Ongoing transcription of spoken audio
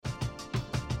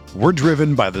We're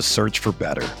driven by the search for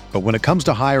better. But when it comes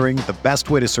to hiring, the best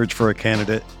way to search for a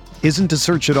candidate isn't to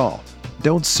search at all.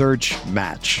 Don't search,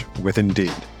 match with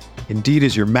Indeed. Indeed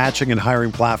is your matching and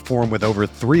hiring platform with over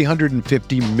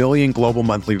 350 million global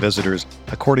monthly visitors,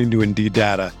 according to Indeed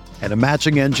data, and a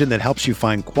matching engine that helps you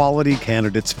find quality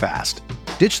candidates fast.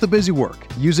 Ditch the busy work.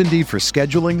 Use Indeed for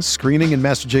scheduling, screening, and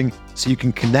messaging so you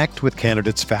can connect with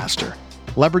candidates faster.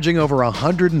 Leveraging over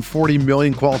 140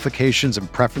 million qualifications and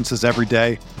preferences every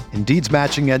day, Indeed's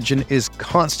matching engine is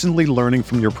constantly learning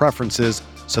from your preferences,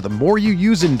 so the more you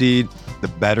use Indeed, the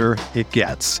better it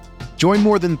gets. Join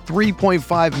more than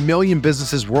 3.5 million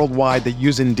businesses worldwide that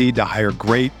use Indeed to hire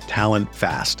great talent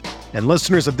fast. And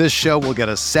listeners of this show will get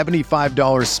a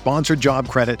 $75 sponsored job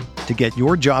credit to get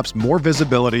your jobs more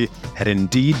visibility at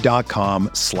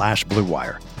Indeed.com/Blue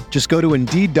Wire. Just go to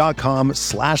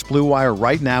Indeed.com/Blue Wire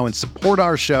right now and support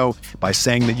our show by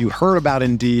saying that you heard about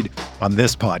Indeed on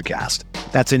this podcast.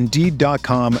 That's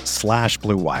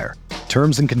Indeed.com/Blue Wire.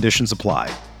 Terms and conditions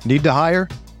apply. Need to hire?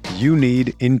 You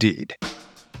need Indeed.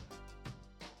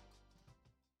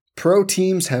 Pro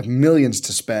teams have millions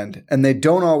to spend, and they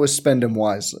don't always spend them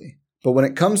wisely. But when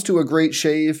it comes to a great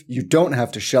shave, you don't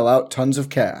have to shell out tons of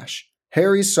cash.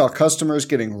 Harry's saw customers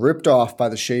getting ripped off by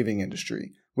the shaving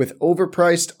industry with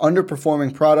overpriced,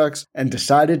 underperforming products and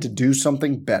decided to do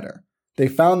something better. They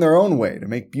found their own way to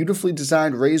make beautifully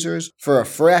designed razors for a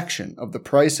fraction of the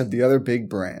price of the other big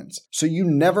brands, so you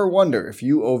never wonder if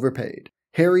you overpaid.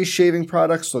 Harry's shaving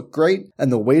products look great,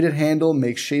 and the weighted handle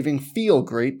makes shaving feel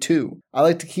great too. I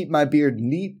like to keep my beard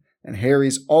neat, and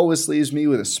Harry's always leaves me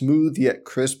with a smooth yet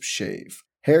crisp shave.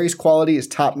 Harry's quality is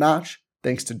top-notch,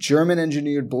 thanks to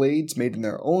German-engineered blades made in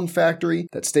their own factory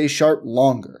that stay sharp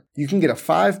longer. You can get a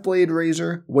 5-blade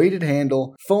razor, weighted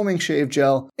handle, foaming shave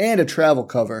gel, and a travel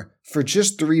cover for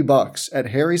just $3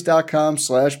 at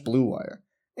harrys.com/Blue Wire.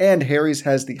 And Harry's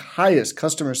has the highest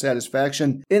customer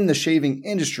satisfaction in the shaving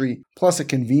industry, plus a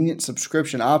convenient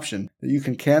subscription option that you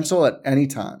can cancel at any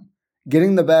time.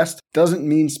 Getting the best doesn't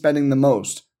mean spending the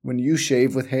most when you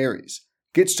shave with Harry's.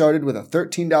 Get started with a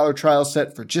 $13 trial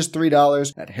set for just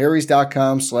 $3 at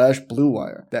harrys.com/Blue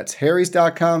Wire. That's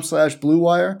harrys.com/Blue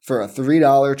Wire for a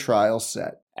 $3 trial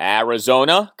set.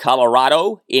 Arizona,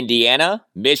 Colorado, Indiana,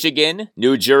 Michigan,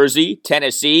 New Jersey,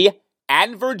 Tennessee,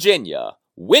 and Virginia.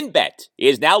 WynnBET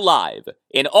is now live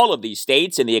in all of these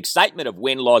states, and the excitement of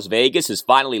Wynn Las Vegas has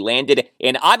finally landed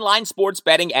in online sports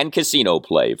betting and casino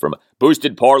play. From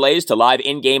boosted parlays to live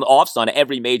in-game offs on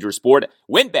every major sport,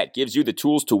 WynnBET gives you the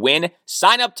tools to win.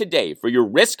 Sign up today for your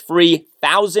risk-free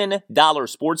 $1,000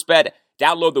 sports bet.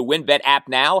 Download the WynnBET app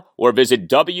now or visit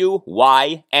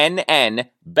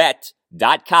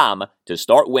wynnbet.com to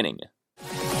start winning.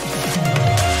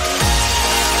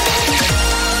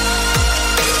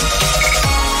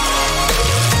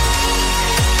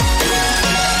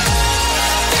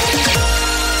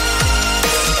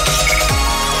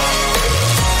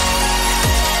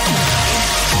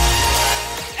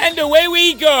 And away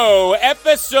we go,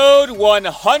 episode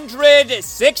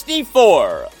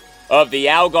 164 of the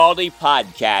Al Galdi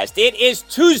podcast. It is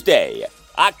Tuesday,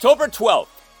 October 12th,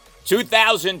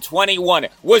 2021.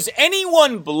 Was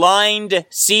anyone blind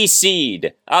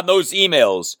CC'd on those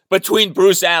emails between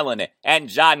Bruce Allen and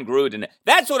John Gruden?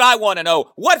 That's what I want to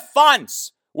know. What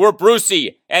fonts were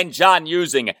Brucey and John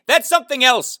using? That's something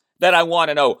else that I want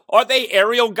to know. Are they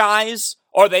Arial guys?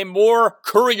 Are they more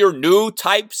Courier New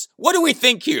types? What do we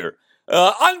think here?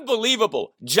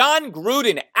 Unbelievable. John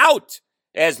Gruden out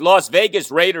as Las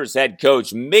Vegas Raiders head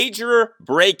coach. Major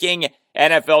breaking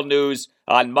NFL news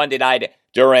on Monday night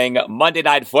during Monday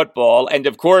Night Football. And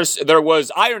of course, there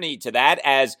was irony to that,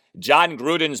 as John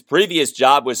Gruden's previous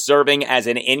job was serving as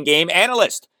an in-game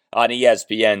analyst on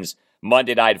ESPN's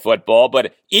Monday Night Football.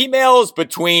 But emails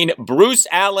between Bruce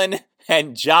Allen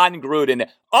and John Gruden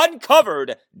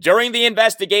uncovered during the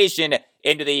investigation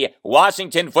into the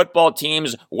Washington football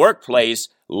team's workplace,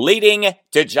 leading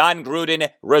to John Gruden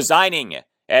resigning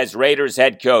as Raiders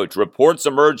head coach. Reports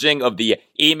emerging of the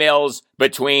emails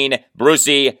between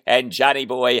Brucey and Johnny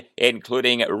Boy,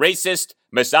 including racist,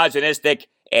 misogynistic,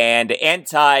 and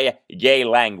anti-gay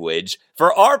language.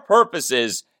 For our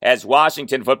purposes as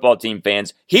Washington football team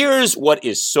fans, here's what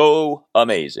is so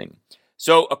amazing.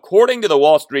 So, according to the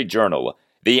Wall Street Journal,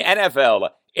 the NFL,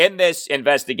 in this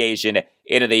investigation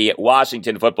into the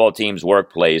Washington football team's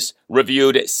workplace,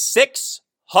 reviewed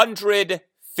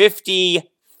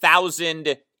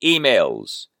 650,000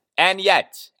 emails. And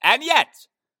yet,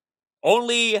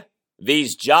 only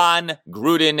these John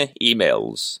Gruden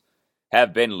emails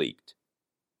have been leaked.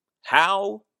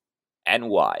 How and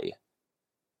why?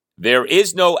 There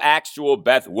is no actual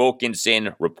Beth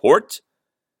Wilkinson report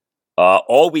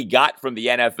All we got from the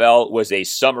NFL was a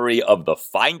summary of the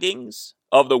findings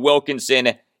of the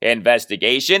Wilkinson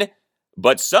investigation,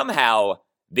 but somehow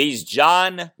these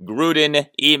John Gruden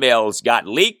emails got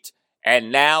leaked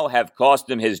and now have cost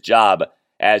him his job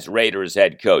as Raiders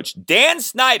head coach. Dan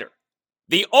Snyder,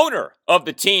 the owner of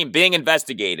the team being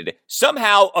investigated,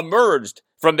 somehow emerged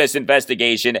from this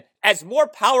investigation as more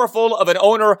powerful of an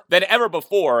owner than ever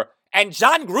before. And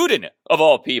John Gruden, of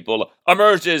all people,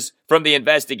 emerges from the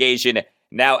investigation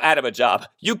now out of a job.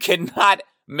 You cannot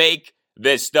make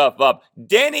this stuff up.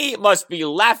 Danny must be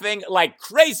laughing like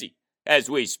crazy as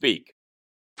we speak.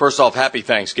 First off, happy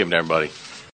Thanksgiving, everybody.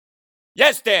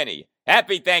 Yes, Danny.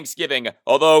 Happy Thanksgiving,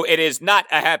 although it is not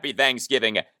a happy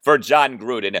Thanksgiving for John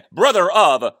Gruden, brother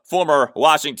of former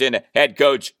Washington head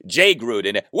coach Jay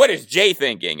Gruden. What is Jay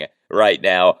thinking right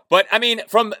now? But,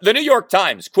 from the New York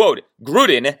Times, quote,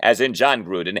 Gruden, as in John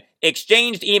Gruden,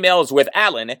 exchanged emails with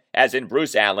Allen, as in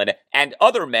Bruce Allen, and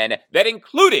other men that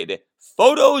included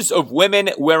photos of women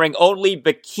wearing only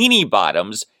bikini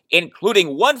bottoms,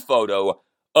 including one photo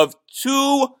of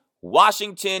 2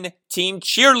 Washington team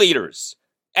cheerleaders.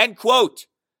 End quote.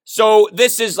 So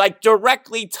this is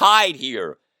directly tied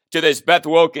here to this Beth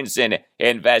Wilkinson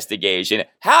investigation.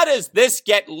 How does this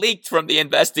get leaked from the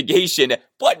investigation,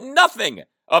 but nothing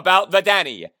about the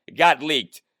Danny got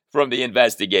leaked from the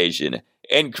investigation?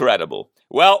 Incredible.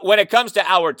 Well, when it comes to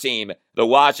our team, the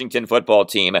Washington football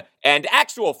team, and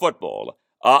actual football,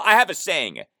 I have a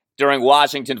saying during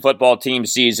Washington football team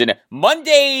season: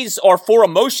 Mondays are for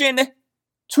emotion,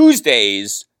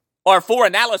 Tuesdays are for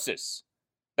analysis.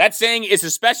 That saying is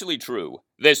especially true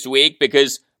this week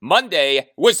because Monday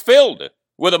was filled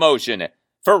with emotion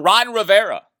for Ron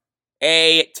Rivera.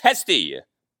 A testy,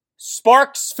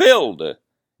 sparks-filled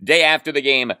day after the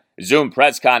game Zoom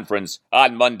press conference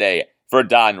on Monday for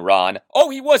Don Ron. Oh,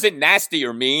 he wasn't nasty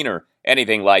or mean or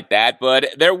anything like that, but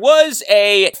there was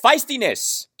a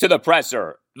feistiness to the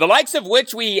presser, the likes of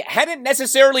which we hadn't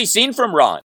necessarily seen from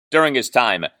Ron during his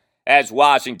time as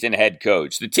Washington head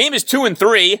coach. The team is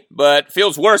 2-3, but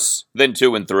feels worse than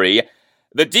 2-3.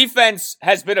 The defense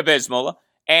has been abysmal,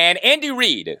 and Andy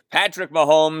Reid, Patrick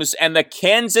Mahomes, and the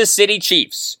Kansas City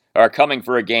Chiefs are coming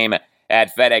for a game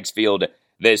at FedEx Field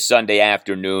this Sunday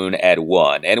afternoon at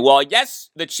 1. And while,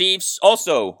 yes, the Chiefs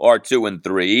also are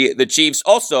 2-3, the Chiefs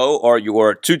also are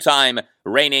your 2-time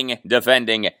reigning,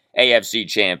 defending AFC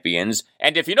champions.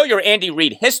 And if you know your Andy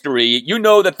Reid history, you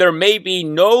know that there may be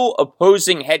no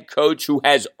opposing head coach who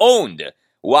has owned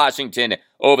Washington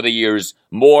over the years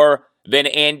more than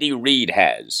Andy Reid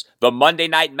has. The Monday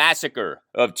Night Massacre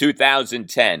of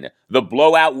 2010, the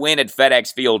blowout win at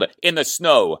FedEx Field in the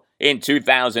snow in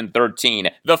 2013,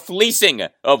 the fleecing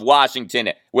of Washington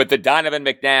with the Donovan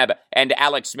McNabb and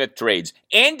Alex Smith trades.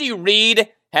 Andy Reid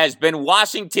has been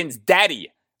Washington's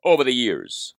daddy over the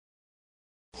years.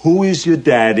 Who is your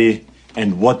daddy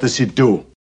and what does he do?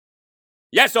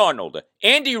 Yes, Arnold.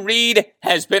 Andy Reid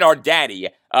has been our daddy.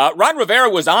 Ron Rivera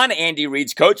was on Andy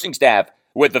Reid's coaching staff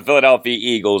with the Philadelphia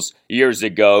Eagles years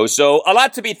ago, so a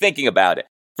lot to be thinking about it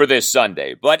for this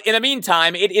Sunday. But in the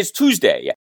meantime, it is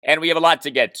Tuesday, and we have a lot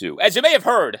to get to. As you may have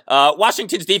heard,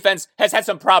 Washington's defense has had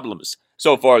some problems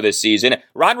so far this season.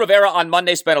 Ron Rivera on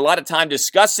Monday spent a lot of time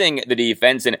discussing the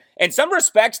defense and, in some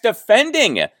respects,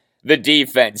 defending the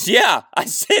defense. Yeah, I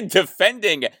said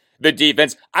defending the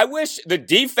defense. I wish the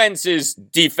defense's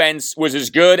defense was as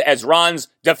good as Ron's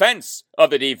defense of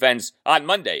the defense on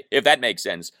Monday, if that makes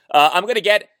sense. I'm going to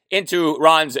get into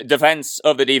Ron's defense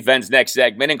of the defense next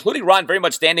segment, including Ron very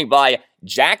much standing by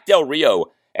Jack Del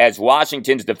Rio as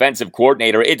Washington's defensive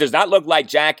coordinator. It does not look like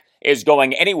Jack is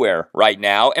going anywhere right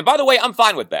now. And by the way, I'm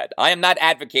fine with that. I am not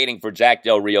advocating for Jack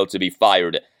Del Rio to be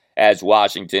fired as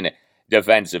Washington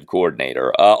defensive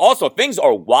coordinator. Also, things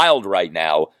are wild right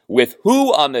now with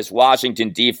who on this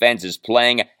Washington defense is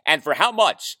playing and for how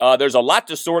much. There's a lot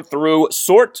to sort through.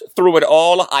 Sort through it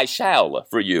all, I shall,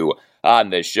 for you on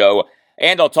this show.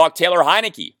 And I'll talk Taylor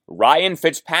Heineke, Ryan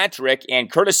Fitzpatrick, and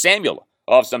Curtis Samuel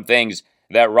of some things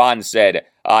that Ron said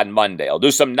on Monday. I'll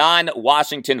do some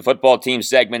non-Washington football team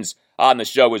segments on the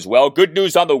show as well. Good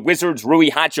news on the Wizards' Rui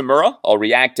Hachimura. I'll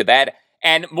react to that.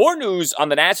 And more news on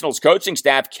the Nationals coaching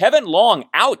staff. Kevin Long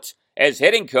out as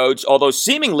hitting coach, although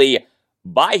seemingly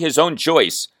by his own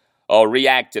choice. I'll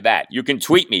react to that. You can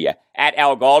tweet me at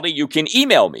Al Galdi. You can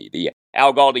email me, the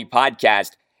Al Galdi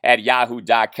podcast at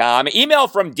yahoo.com. Email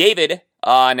from David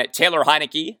on Taylor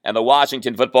Heineke and the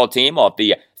Washington football team off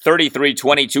the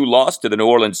 33-22 loss to the New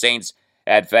Orleans Saints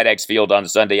at FedEx Field on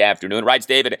Sunday afternoon. Writes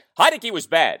David, Heineke was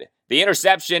bad. The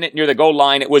interception near the goal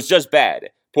line was just bad.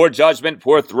 Poor judgment,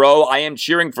 poor throw. I am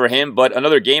cheering for him, but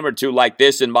another game or two like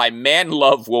this and my man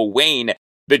love will wane.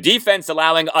 The defense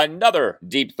allowing another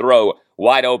deep throw,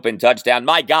 wide open touchdown.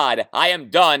 My God, I am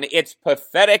done. It's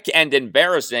pathetic and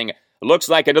embarrassing. Looks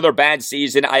like another bad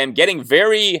season. I am getting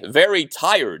very, very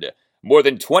tired. More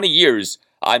than 20 years,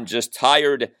 I'm just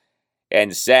tired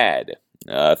and sad.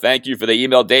 Thank you for the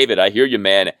email, David. I hear you,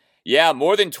 man. Yeah,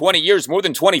 more than 20 years, more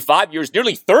than 25 years,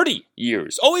 nearly 30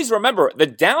 years. Always remember, the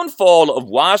downfall of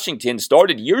Washington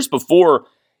started years before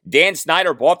Dan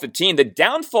Snyder bought the team. The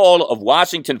downfall of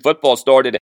Washington football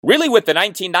started really with the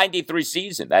 1993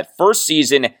 season, that first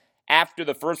season after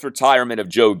the first retirement of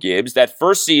Joe Gibbs, that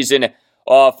first season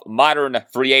of modern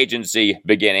free agency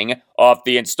beginning, of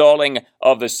the installing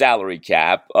of the salary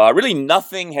cap. Really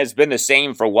nothing has been the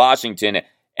same for Washington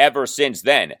ever since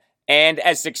then. And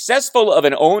as successful of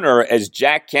an owner as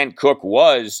Jack Kent Cooke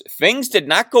was, things did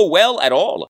not go well at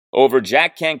all over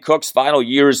Jack Kent Cooke's final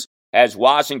years as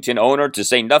Washington owner, to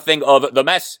say nothing of the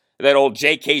mess that old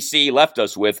JKC left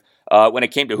us with when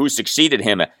it came to who succeeded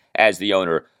him as the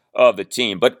owner of the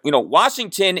team. But,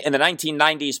 Washington in the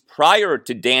 1990s, prior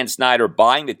to Dan Snyder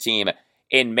buying the team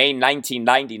in May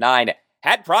 1999,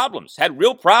 had problems, had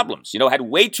real problems. Had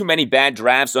way too many bad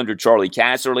drafts under Charlie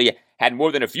Casserly, had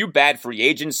more than a few bad free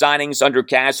agent signings under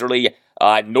Casserly.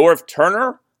 Norv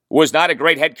Turner was not a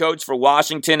great head coach for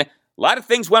Washington. A lot of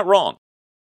things went wrong.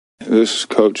 This is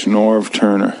Coach Norv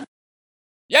Turner.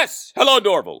 Yes, hello,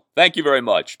 Norval. Thank you very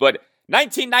much. But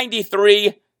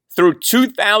 1993 through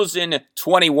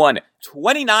 2021,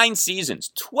 29 seasons.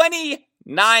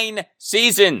 29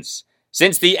 seasons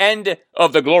since the end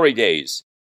of the glory days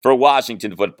for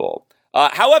Washington football.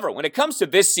 However, when it comes to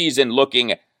this season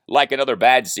looking like another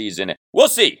bad season, we'll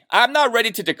see. I'm not ready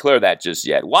to declare that just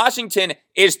yet. Washington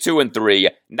is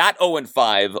 2-3, not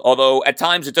 0-5, although at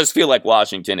times it does feel like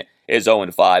Washington is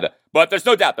 0-5. But there's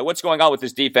no doubt that what's going on with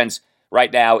this defense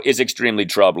right now is extremely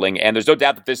troubling, and there's no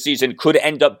doubt that this season could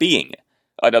end up being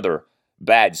another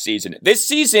bad season. This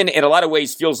season, in a lot of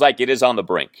ways, feels like it is on the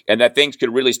brink, and that things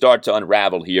could really start to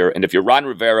unravel here. And if you're Ron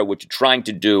Rivera, what you're trying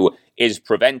to do is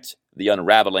prevent the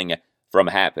unraveling from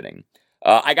happening.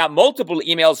 I got multiple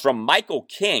emails from Michael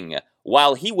King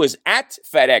while he was at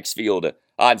FedEx Field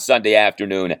on Sunday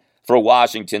afternoon for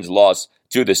Washington's loss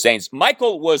to the Saints.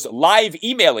 Michael was live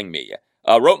emailing me.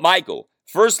 Wrote Michael,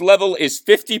 first level is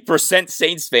 50%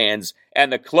 Saints fans,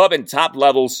 and the club and top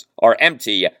levels are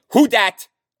empty. Who dat?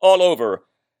 All over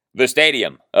the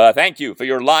stadium. Thank you for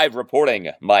your live reporting,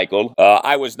 Michael.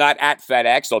 I was not at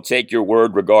FedEx. I'll take your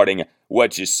word regarding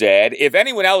what you said. If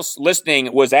anyone else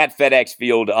listening was at FedEx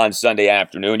Field on Sunday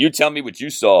afternoon, you tell me what you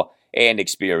saw and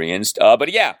experienced.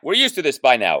 But yeah, we're used to this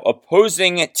by now.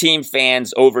 Opposing team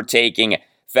fans overtaking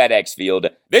FedEx Field.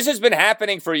 This has been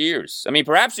happening for years. I mean,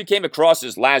 perhaps you came across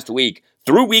this last week.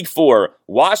 Through week 4,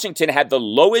 Washington had the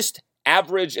lowest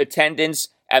average attendance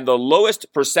and the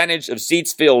lowest percentage of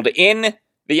seats filled in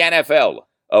the NFL.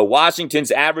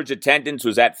 Washington's average attendance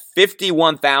was at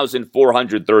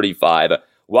 51,435.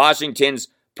 Washington's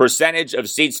percentage of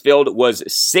seats filled was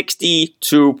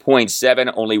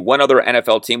 62.7. Only one other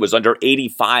NFL team was under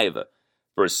 85%.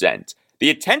 The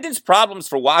attendance problems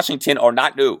for Washington are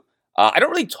not new. I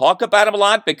don't really talk about them a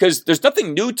lot because there's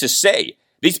nothing new to say.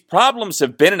 These problems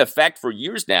have been in effect for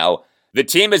years now. The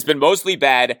team has been mostly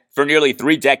bad for nearly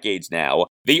 3 decades now.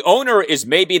 The owner is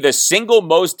maybe the single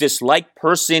most disliked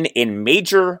person in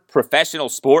major professional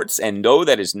sports, and no,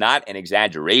 that is not an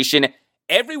exaggeration.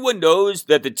 Everyone knows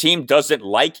that the team doesn't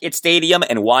like its stadium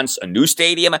and wants a new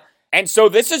stadium, and so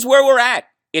this is where we're at.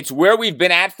 It's where we've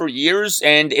been at for years,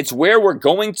 and it's where we're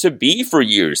going to be for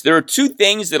years. There are 2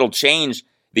 things that'll change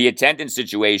the attendance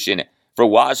situation for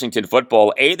Washington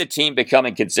football. A, the team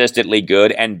becoming consistently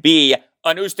good, and B,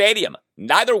 a new stadium.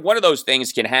 Neither one of those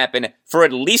things can happen for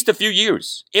at least a few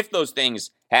years, if those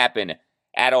things happen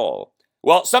at all.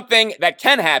 Well, something that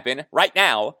can happen right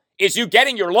now is you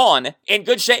getting your lawn in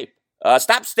good shape.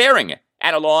 Stop staring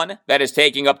at a lawn that is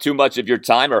taking up too much of your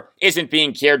time or isn't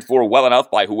being cared for well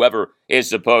enough by whoever is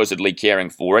supposedly caring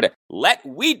for it. Let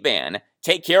Weedman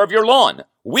take care of your lawn.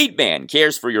 Weedman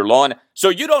cares for your lawn, so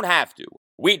you don't have to.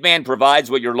 Weedman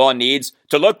provides what your lawn needs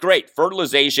to look great: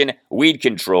 fertilization, weed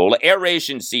control,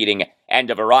 aeration, seeding, and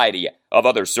a variety of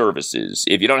other services.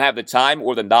 If you don't have the time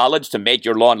or the knowledge to make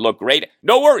your lawn look great,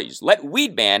 no worries. Let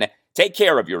Weedman take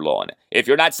care of your lawn. If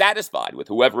you're not satisfied with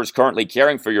whoever is currently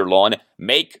caring for your lawn,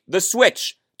 make the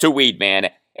switch to Weedman.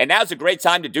 And now's a great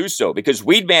time to do so because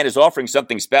Weedman is offering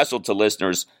something special to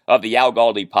listeners of the Al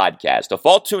Galdi podcast. A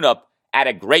fall tune-up at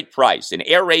a great price, an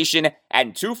aeration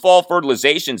and 2 fall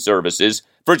fertilization services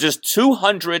for just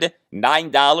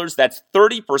 $209. That's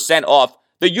 30% off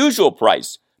the usual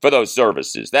price for those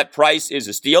services. That price is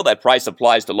a steal. That price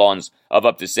applies to lawns of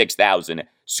up to 6,000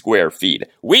 square feet.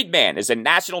 Weedman is a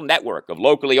national network of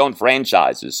locally owned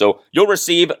franchises, so you'll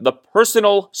receive the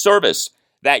personal service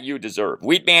that you deserve.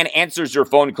 Weedman answers your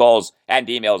phone calls and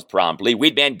emails promptly.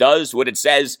 Weedman does what it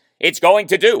says it's going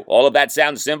to do. All of that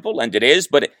sounds simple, and it is,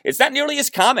 but it's not nearly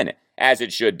as common as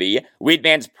it should be.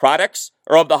 Weedman's products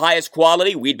are of the highest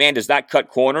quality. Weedman does not cut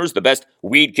corners. The best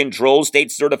weed control,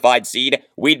 state-certified seed.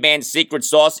 Weedman's secret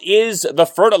sauce is the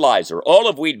fertilizer. All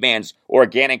of Weedman's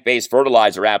organic-based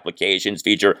fertilizer applications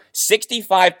feature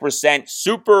 65%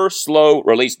 super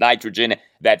slow-release nitrogen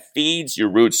that feeds your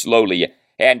roots slowly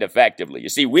and effectively. You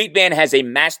see, Weedman has a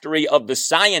mastery of the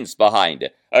science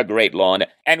behind a great lawn,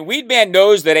 and Weedman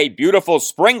knows that a beautiful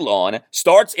spring lawn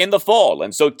starts in the fall,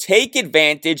 and so take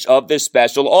advantage of this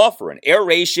special offer, an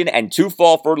aeration and 2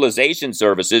 fall fertilization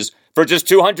services for just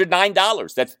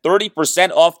 $209. That's 30%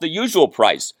 off the usual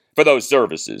price for those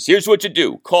services. Here's what you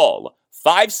do. Call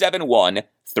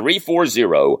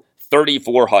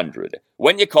 571-340-3400.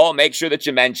 When you call, make sure that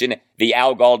you mention the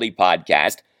Al Galdi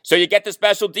podcast, so you get the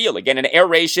special deal. Again, an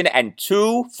aeration and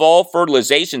 2 fall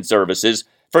fertilization services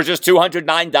for just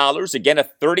 $209. Again, a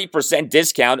 30%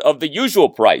 discount of the usual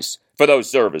price for those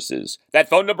services. That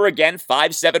phone number again,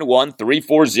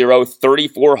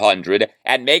 571-340-3400.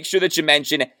 And make sure that you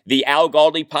mention the Al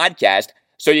Galdi podcast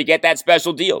so you get that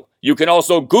special deal. You can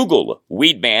also Google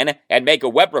Weedman and make a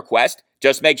web request.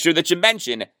 Just make sure that you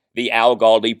mention the Al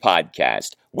Galdi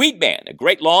podcast. Weedman, a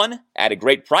great lawn at a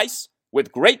great price,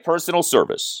 with great personal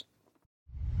service.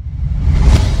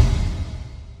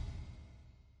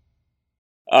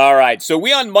 All right, so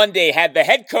we on Monday had the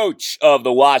head coach of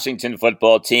the Washington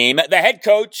football team, the head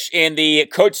coach in the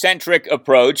coach-centric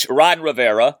approach, Ron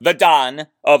Rivera, the Don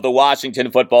of the Washington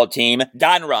football team,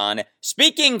 Don Ron,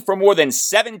 speaking for more than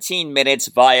 17 minutes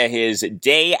via his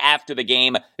day after the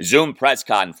game Zoom press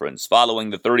conference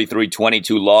following the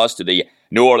 33-22 loss to the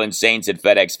New Orleans Saints at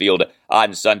FedEx Field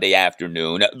on Sunday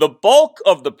afternoon. The bulk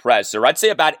of the presser, I'd say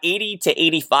about 80 to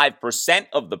 85%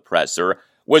 of the presser,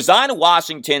 was on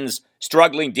Washington's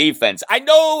struggling defense. I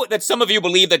know that some of you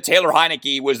believe that Taylor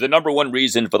Heineke was the number one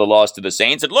reason for the loss to the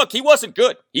Saints. And look, he wasn't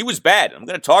good. He was bad. I'm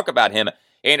going to talk about him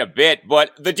in a bit.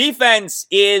 But the defense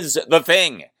is the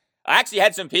thing. I actually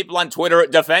had some people on Twitter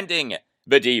defending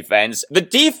the defense. The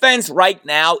defense right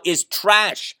now is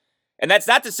trash. And that's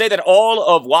not to say that all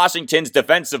of Washington's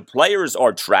defensive players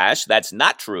are trash. That's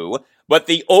not true. But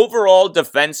the overall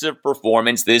defensive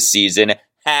performance this season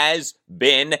has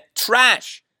been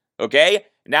trash. Okay?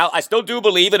 Now, I still do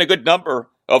believe in a good number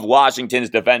of Washington's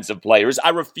defensive players. I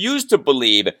refuse to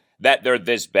believe that they're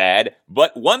this bad.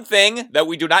 But one thing that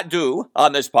we do not do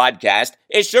on this podcast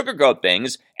is sugarcoat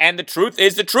things. And the truth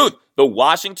is the truth. The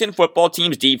Washington football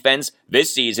team's defense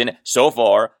this season so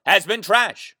far has been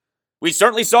trash. We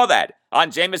certainly saw that on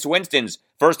Jameis Winston's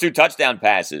first 2 touchdown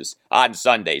passes on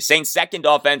Sunday. Saints' second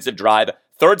offensive drive,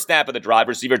 third snap of the drive,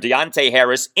 receiver Deontay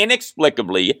Harris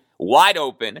inexplicably wide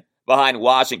open behind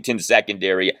Washington's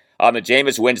secondary on the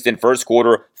Jameis Winston first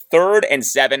quarter, 3rd and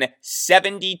 7,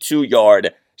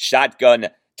 72-yard shotgun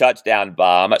touchdown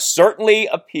bomb. Certainly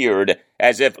appeared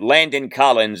as if Landon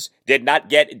Collins did not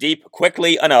get deep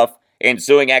quickly enough.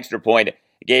 Ensuing extra point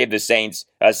gave the Saints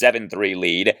a 7-3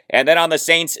 lead. And then on the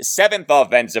Saints' 7th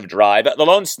offensive drive, the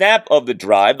lone snap of the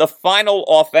drive, the final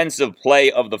offensive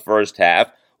play of the first half,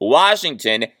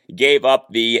 Washington gave up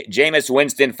the Jameis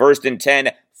Winston 1st and 10,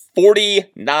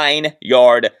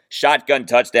 49-yard shotgun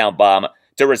touchdown bomb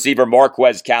to receiver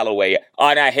Marquez Callaway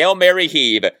on a Hail Mary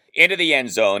heave into the end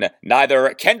zone.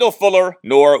 Neither Kendall Fuller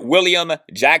nor William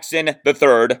Jackson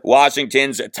III,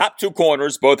 Washington's top 2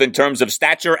 corners, both in terms of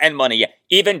stature and money,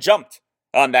 even jumped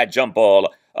on that jump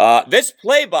ball. This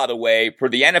play, by the way, per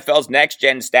the NFL's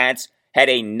next-gen stats, had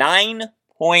a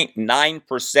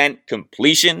 9.9%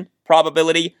 completion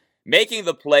probability, making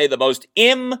the play the most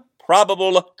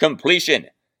improbable completion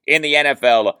in the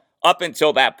NFL up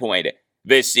until that point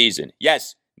this season.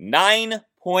 Yes,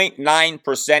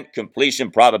 9.9%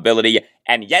 completion probability,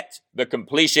 and yet the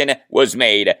completion was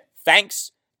made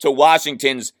thanks to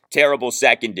Washington's terrible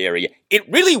secondary.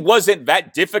 It really wasn't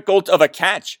that difficult of a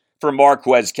catch for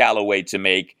Marquez Callaway to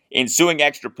make. Ensuing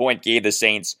extra point gave the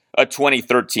Saints a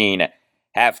 2013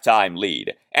 halftime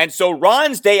lead. And so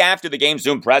Ron's day after the game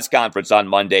Zoom press conference on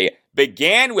Monday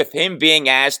began with him being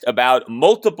asked about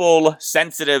multiple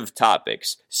sensitive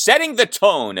topics, setting the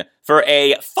tone for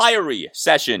a fiery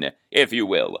session, if you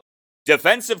will.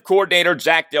 Defensive coordinator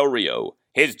Jack Del Rio,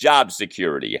 his job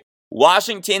security,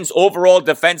 Washington's overall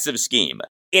defensive scheme,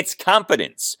 its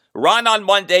competence. Ron on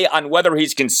Monday on whether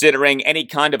he's considering any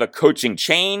kind of a coaching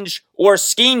change or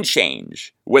scheme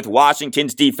change with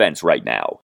Washington's defense right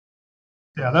now?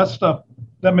 Yeah, that stuff,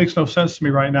 that makes no sense to me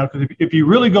right now, because if you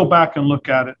really go back and look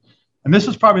at it, and this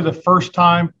is probably the first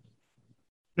time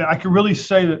that I can really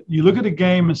say that you look at a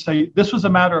game and say, this was a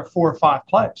matter of 4 or 5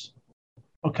 plays,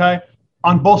 okay,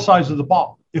 on both sides of the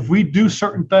ball. If we do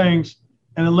certain things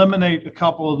and eliminate a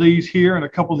couple of these here and a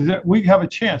couple of these there, we have a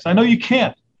chance. I know you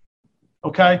can't,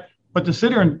 okay, but to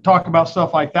sit here and talk about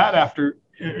stuff like that after,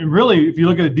 and really, if you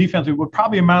look at a defense, it would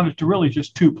probably amounted to really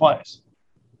just 2 plays,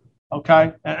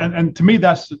 okay? And to me,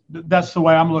 that's the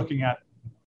way I'm looking at it.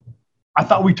 I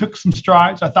thought we took some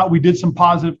strides. I thought we did some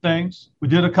positive things. We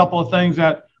did a couple of things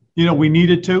that, we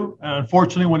needed to. And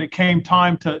unfortunately, when it came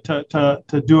time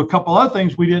to do a couple other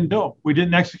things, we didn't do them. We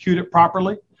didn't execute it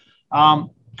properly.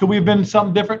 Could we have been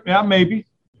something different? Yeah, maybe.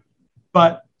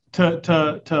 But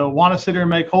to want to sit here and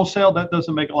make wholesale, that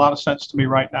doesn't make a lot of sense to me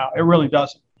right now. It really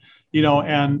doesn't.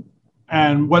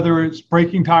 And whether it's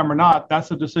breaking time or not,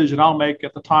 that's a decision I'll make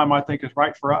at the time I think is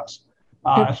right for us.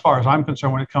 As far as I'm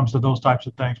concerned, when it comes to those types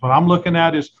of things, what I'm looking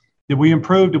at is, did we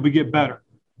improve? Did we get better?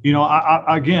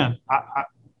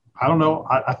 I don't know.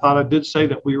 I thought I did say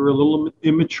that we were a little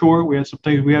immature. We had some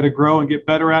things we had to grow and get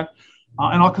better at.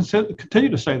 And I'll continue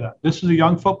to say that. This is a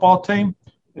young football team.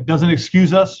 It doesn't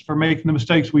excuse us for making the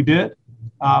mistakes we did,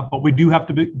 but we do have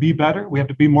to be better. We have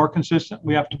to be more consistent.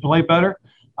 We have to play better.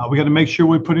 We got to make sure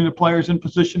we're putting the players in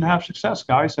position to have success,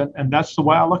 guys. And that's the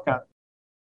way I look at it.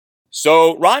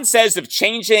 So Ron says if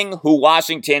changing who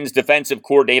Washington's defensive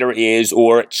coordinator is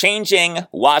or changing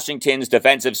Washington's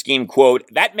defensive scheme, quote,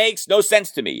 that makes no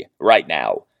sense to me right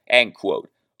now, end quote.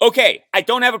 Okay, I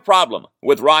don't have a problem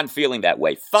with Ron feeling that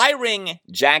way. Firing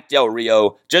Jack Del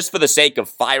Rio just for the sake of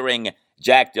firing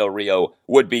Jack Del Rio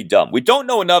would be dumb. We don't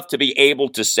know enough to be able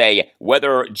to say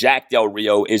whether Jack Del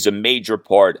Rio is a major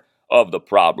part of the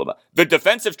problem. The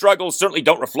defensive struggles certainly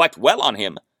don't reflect well on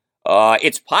him.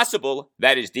 It's possible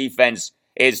that his defense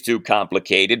is too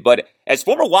complicated, but as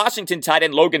former Washington tight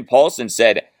end Logan Paulson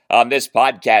said on this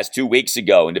podcast 2 weeks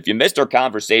ago, and if you missed our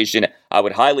conversation, I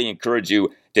would highly encourage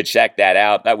you to check that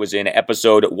out. That was in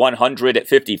episode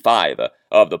 155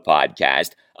 of the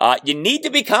podcast. You need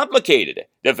to be complicated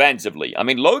defensively. I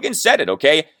mean, Logan said it,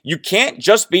 okay? You can't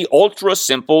just be ultra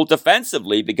simple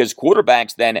defensively because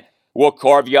quarterbacks then will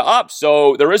carve you up.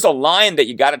 So there is a line that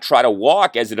you got to try to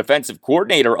walk as a defensive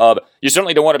coordinator of, you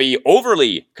certainly don't want to be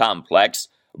overly complex,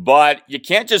 but you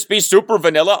can't just be super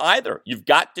vanilla either. You've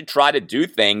got to try to do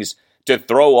things to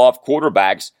throw off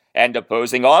quarterbacks and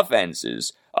opposing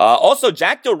offenses. Also,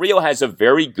 Jack Del Rio has a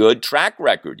very good track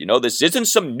record. This isn't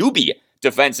some newbie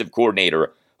defensive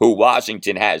coordinator who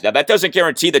Washington has. Now, that doesn't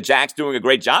guarantee that Jack's doing a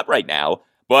great job right now,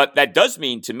 but that does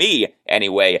mean, to me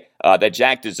anyway, that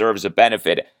Jack deserves a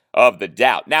benefit of the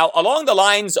doubt. Now, along the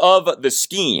lines of the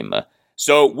scheme,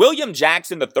 so William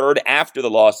Jackson III, after the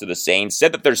loss to the Saints,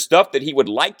 said that there's stuff that he would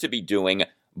like to be doing,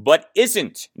 but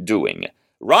isn't doing.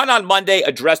 Ron on Monday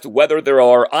addressed whether there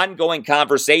are ongoing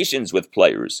conversations with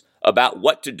players about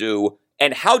what to do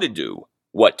and how to do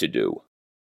what to do.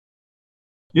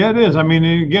 Yeah, it is. I mean,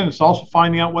 again, it's also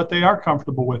finding out what they are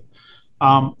comfortable with.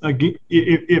 Again,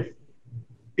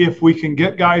 if we can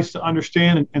get guys to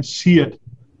understand and see it,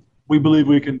 we believe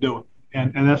we can do it.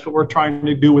 And that's what we're trying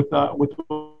to do with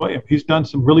William. He's done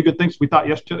some really good things. We thought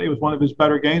yesterday was one of his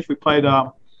better games. We played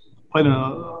a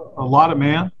lot of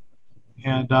man,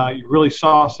 and you really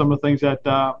saw some of the things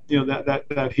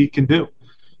that he can do.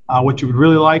 What you would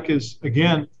really like is,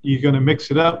 again, you're going to mix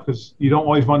it up because you don't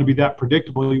always want to be that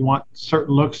predictable. You want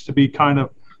certain looks to be kind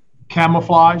of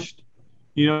camouflaged,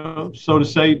 so to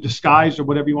say, disguised or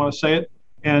whatever you want to say it.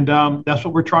 And that's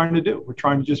what we're trying to do. We're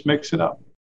trying to just mix it up.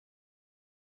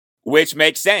 Which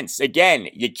makes sense. Again,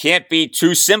 you can't be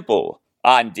too simple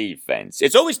on defense.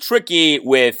 It's always tricky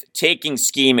with taking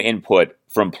scheme input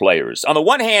from players. On the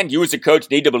one hand, you as a coach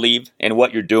need to believe in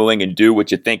what you're doing and do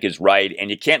what you think is right, and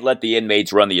you can't let the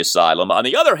inmates run the asylum. On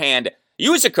the other hand,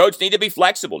 you as a coach need to be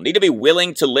flexible, need to be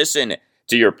willing to listen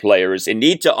to your players, and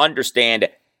need to understand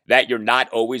that you're not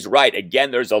always right. Again,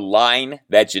 there's a line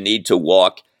that you need to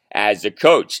walk as a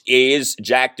coach. Is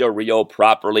Jack Del Rio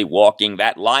properly walking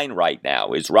that line right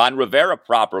now? Is Ron Rivera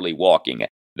properly walking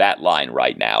that line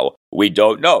right now? We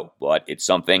don't know, but it's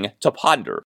something to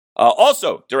ponder.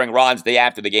 Also, during Ron's day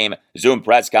after the game Zoom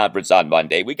press conference on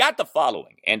Monday, we got the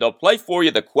following, and I'll play for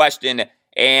you the question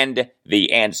and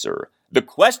the answer. The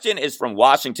question is from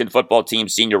Washington football team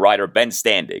senior writer Ben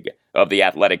Standig of The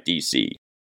Athletic DC.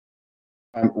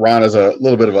 Ron, as a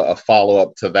little bit of a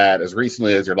follow-up to that, as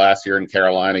recently as your last year in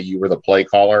Carolina, you were the play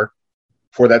caller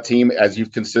for that team. As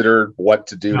you've considered what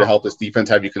to do to help this defense,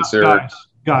 have you considered?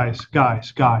 Guys,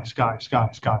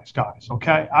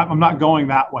 okay? I'm not going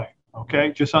that way.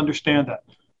 Okay, just understand that.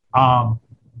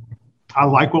 I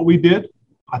like what we did.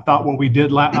 I thought what we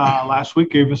did last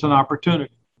week gave us an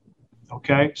opportunity.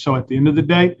 Okay, so at the end of the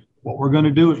day, what we're going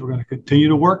to do is we're going to continue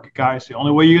to work, guys. The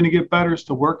only way you're going to get better is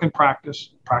to work and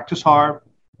practice. Practice hard,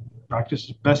 practice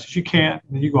as best as you can, and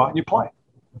then you go out and you play.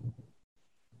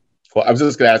 Well, I was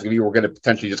just going to ask if you were going to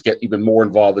potentially just get even more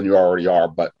involved than you already are,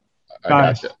 but I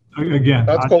guys, got you. Again,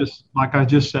 Cool. like I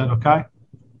just said, okay?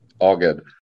 All good.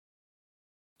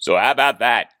 So how about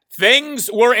that? Things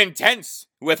were intense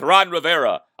with Ron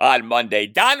Rivera on Monday.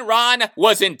 Don Ron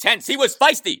was intense. He was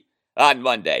feisty on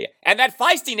Monday, and that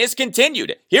feistiness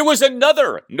continued. Here was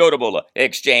another notable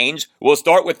exchange. We'll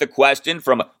start with the question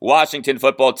from Washington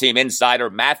football team insider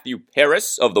Matthew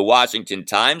Paris of the Washington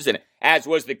Times, and as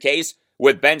was the case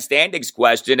with Ben Standing's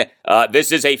question,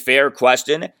 this is a fair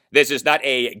question. This is not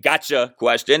a gotcha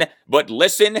question, but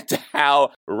listen to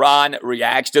how Ron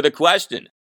reacts to the question.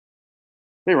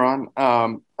 Hey, Ron.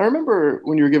 I remember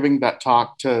when you were giving that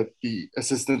talk to the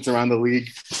assistants around the league,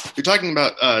 you're talking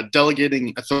about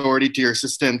delegating authority to your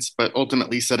assistants, but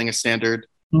ultimately setting a standard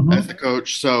as the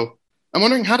coach. So I'm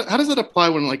wondering, how does that apply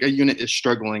when like a unit is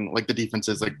struggling, like the defense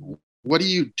is? Like, what do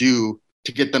you do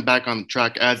to get them back on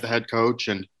track as the head coach?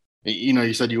 And, you know,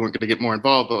 you said you weren't going to get more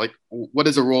involved, but like, what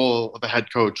is the role of a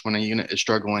head coach when a unit is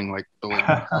struggling like the way?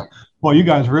 Well, you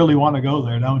guys really want to go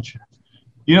there, don't you?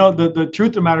 You know, the truth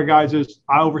of the matter, guys, is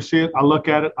I oversee it. I look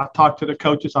at it. I talk to the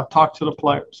coaches. I talk to the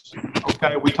players.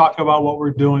 Okay, we talk about what we're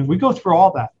doing. We go through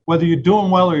all that, whether you're doing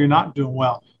well or you're not doing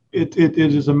well. It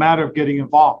is a matter of getting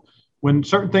involved. When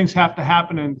certain things have to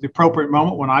happen in the appropriate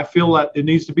moment, when I feel that it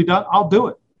needs to be done, I'll do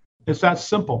it. It's that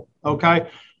simple. Okay,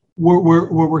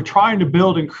 we're trying to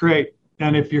build and create,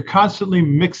 and if you're constantly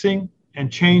mixing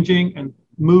and changing and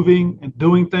moving and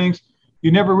doing things,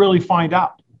 you never really find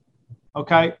out.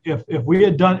 Okay, if we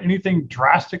had done anything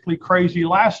drastically crazy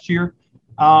last year,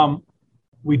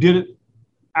 we did it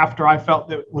after I felt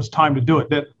that it was time to do it.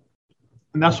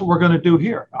 And that's what we're going to do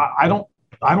here. I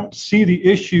don't see the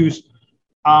issues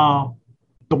the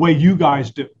way you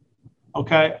guys do.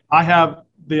 Okay, I have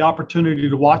the opportunity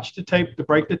to watch the tape, to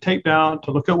break the tape down,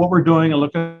 to look at what we're doing and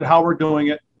look at how we're doing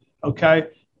it. Okay,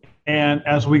 and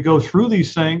as we go through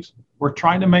these things, we're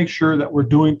trying to make sure that we're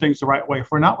doing things the right way.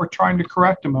 If we're not, we're trying to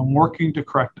correct them and working to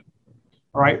correct them.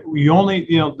 All right.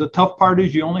 The tough part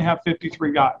is you only have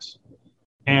 53 guys,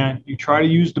 and you try to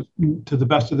use to the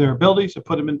best of their abilities to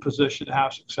put them in position to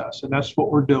have success. And that's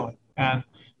what we're doing. And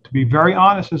to be very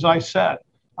honest, as I said,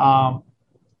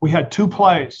 we had two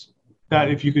plays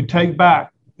that if you could take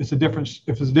back, it's a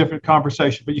different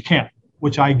conversation, but you can't,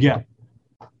 which I get.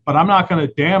 But I'm not going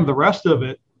to damn the rest of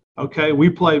it. Okay, we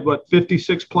played,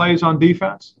 56 plays on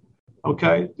defense?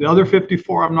 Okay, the other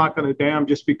 54 I'm not going to damn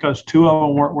just because two of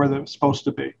them weren't where they're supposed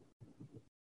to be.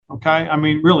 Okay, I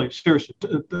mean, really, seriously,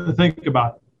 think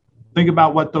about it. Think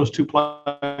about what those two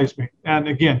plays mean. And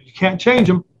again, you can't change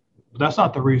them, but that's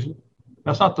not the reason.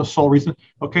 That's not the sole reason.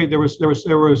 Okay, there was.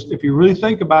 If you really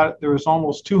think about it, there was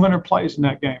almost 200 plays in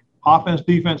that game, offense,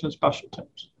 defense, and special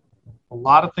teams. A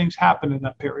lot of things happened in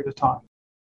that period of time.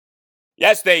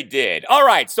 Yes, they did. All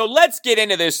right, so let's get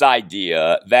into this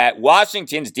idea that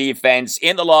Washington's defense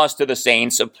in the loss to the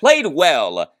Saints played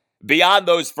well beyond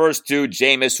those first two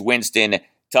Jameis Winston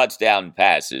touchdown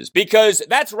passes. Because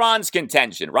that's Ron's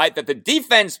contention, right? That the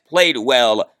defense played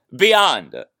well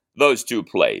beyond those two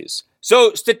plays.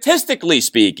 So statistically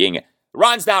speaking,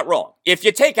 Ron's not wrong. If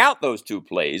you take out those two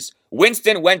plays,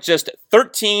 Winston went just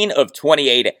 13 of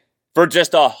 28 for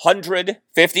just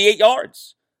 158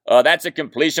 yards. That's a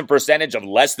completion percentage of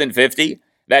less than 50.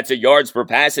 That's a yards per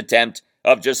pass attempt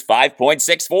of just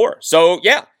 5.64. So,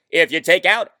 yeah, if you take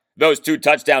out those two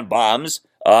touchdown bombs,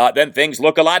 then things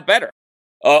look a lot better.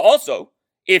 Also,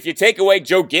 if you take away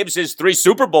Joe Gibbs' 3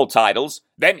 Super Bowl titles,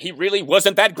 then he really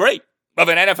wasn't that great of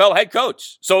an NFL head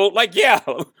coach. So,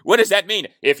 what does that mean?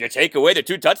 If you take away the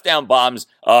 2 touchdown bombs,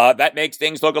 that makes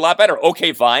things look a lot better.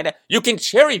 Okay, fine. You can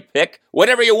cherry pick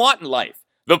whatever you want in life.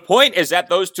 The point is that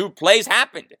those 2 plays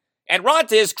happened. And Ron,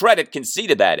 to his credit,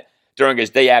 conceded that during his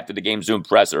day after the game Zoom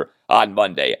presser on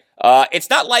Monday. It's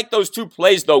not like those 2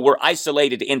 plays, though, were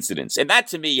isolated incidents. And that,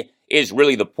 to me, is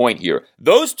really the point here.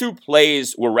 Those 2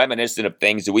 plays were reminiscent of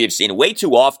things that we have seen way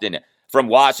too often from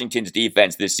Washington's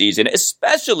defense this season,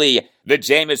 especially the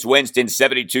Jameis Winston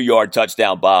 72-yard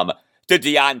touchdown bomb to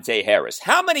Deontay Harris.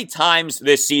 How many times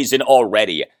this season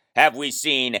already have we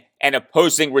seen an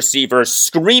opposing receiver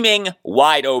screaming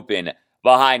wide open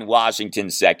behind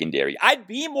Washington's secondary? I'd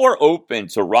be more open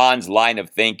to Ron's line of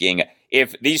thinking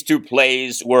if these 2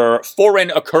 plays were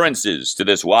foreign occurrences to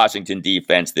this Washington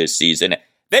defense this season.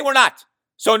 They were not.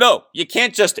 So no, you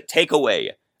can't just take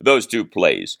away those two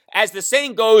plays. As the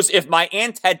saying goes, if my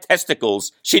aunt had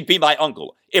testicles, she'd be my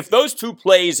uncle. If those two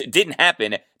plays didn't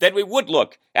happen, then we would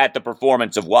look at the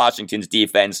performance of Washington's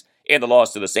defense in the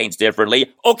loss to the Saints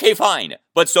differently. Okay, fine,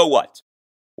 but so what?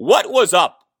 What was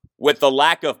up with the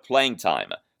lack of playing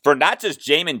time for not just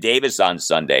Jamin Davis on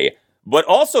Sunday, but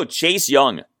also Chase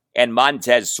Young and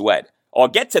Montez Sweat? I'll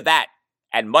get to that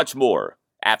and much more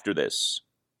after this.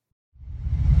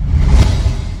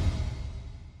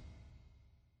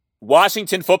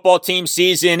 Washington football team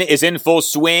season is in full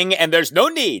swing, and there's no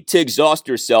need to exhaust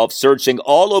yourself searching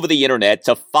all over the internet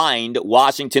to find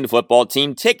Washington football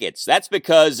team tickets. That's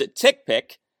because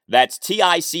TickPick, that's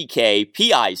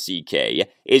TickPick,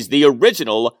 is the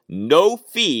original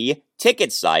no-fee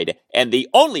ticket site and the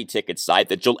only ticket site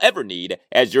that you'll ever need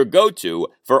as your go-to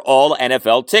for all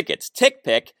NFL tickets.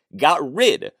 TickPick got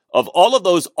rid of all of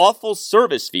those awful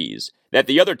service fees that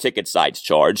the other ticket sites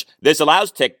charge. This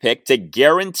allows TickPick to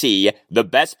guarantee the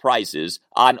best prices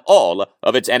on all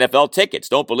of its NFL tickets.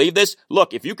 Don't believe this?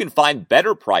 Look, if you can find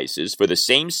better prices for the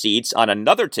same seats on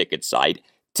another ticket site,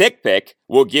 TickPick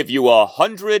will give you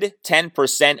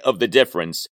 110% of the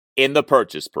difference in the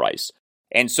purchase price.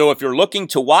 And so if you're looking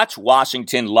to watch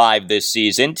Washington live this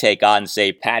season, take on,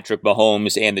 say, Patrick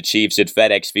Mahomes and the Chiefs at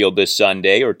FedEx Field this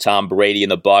Sunday, or Tom Brady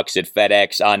and the Bucs at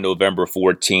FedEx on November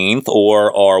 14th,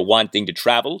 or are wanting to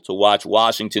travel to watch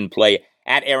Washington play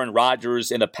at Aaron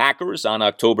Rodgers and the Packers on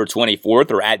October 24th,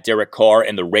 or at Derek Carr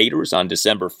and the Raiders on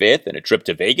December 5th, and a trip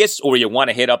to Vegas, or you want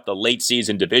to hit up the late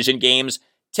season division games,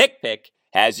 TickPick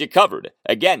has you covered.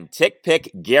 Again,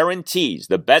 TickPick guarantees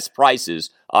the best prices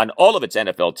on all of its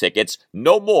NFL tickets,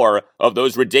 no more of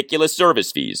those ridiculous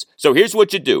service fees. So here's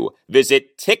what you do.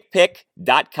 Visit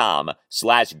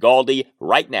tickpick.com/Galdi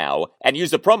right now and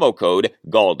use the promo code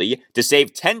Galdi to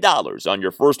save $10 on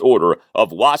your first order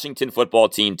of Washington football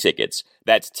team tickets.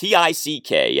 That's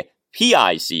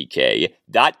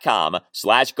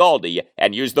tickpick.com/Galdi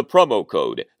and use the promo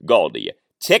code Galdi.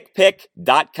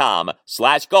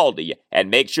 tickpick.com/Galdi and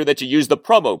make sure that you use the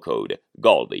promo code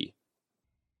Galdi.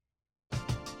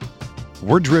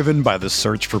 We're driven by the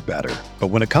search for better. But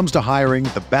when it comes to hiring,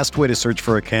 the best way to search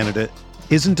for a candidate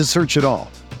isn't to search at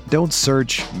all. Don't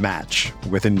search, match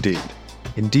with Indeed.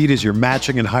 Indeed is your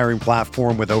matching and hiring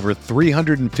platform with over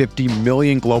 350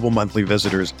 million global monthly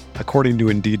visitors, according to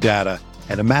Indeed data,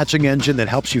 and a matching engine that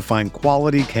helps you find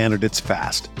quality candidates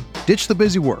fast. Ditch the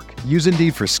busy work. Use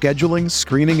Indeed for scheduling,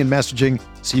 screening, and messaging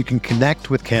so you can connect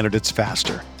with candidates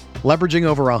faster. Leveraging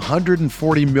over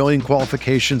 140 million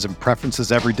qualifications and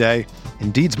preferences every day,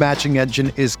 Indeed's matching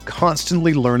engine is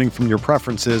constantly learning from your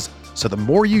preferences, so the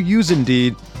more you use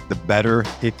Indeed, the better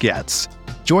it gets.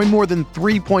 Join more than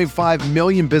 3.5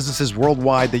 million businesses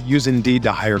worldwide that use Indeed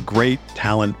to hire great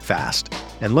talent fast.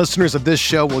 And listeners of this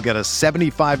show will get a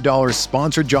 $75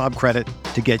 sponsored job credit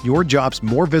to get your jobs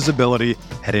more visibility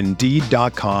at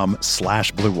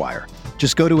Indeed.com/Blue Wire.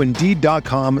 Just go to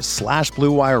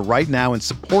Indeed.com/Blue Wire right now and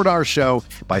support our show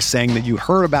by saying that you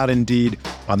heard about Indeed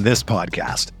on this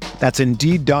podcast. That's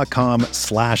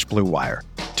Indeed.com/Blue Wire.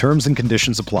 Terms and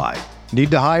conditions apply. Need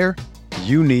to hire?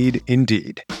 You need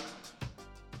Indeed.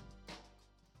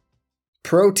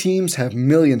 Pro teams have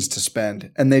millions to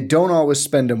spend, and they don't always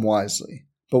spend them wisely.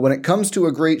 But when it comes to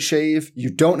a great shave, you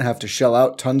don't have to shell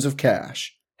out tons of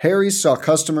cash. Harry's saw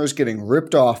customers getting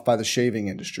ripped off by the shaving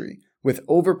industry with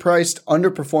overpriced,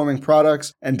 underperforming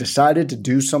products and decided to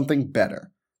do something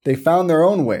better. They found their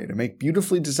own way to make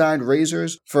beautifully designed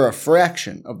razors for a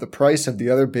fraction of the price of the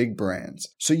other big brands,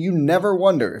 so you never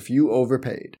wonder if you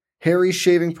overpaid. Harry's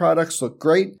shaving products look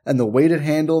great, and the weighted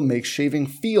handle makes shaving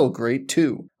feel great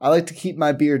too. I like to keep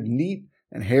my beard neat,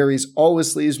 and Harry's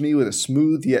always leaves me with a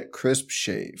smooth yet crisp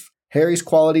shave. Harry's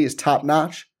quality is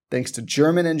top-notch, thanks to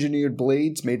German-engineered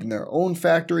blades made in their own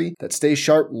factory that stay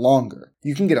sharp longer.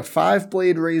 You can get a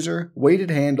 5-blade razor, weighted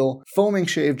handle, foaming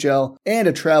shave gel, and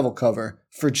a travel cover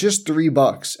for just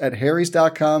 $3 at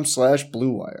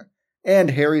harrys.com/Blue Wire.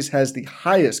 And Harry's has the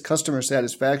highest customer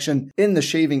satisfaction in the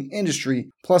shaving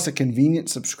industry, plus a convenient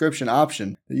subscription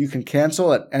option that you can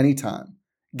cancel at any time.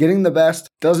 Getting the best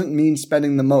doesn't mean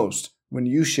spending the most when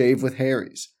you shave with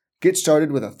Harry's. Get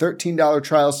started with a $13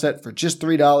 trial set for just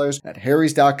 $3 at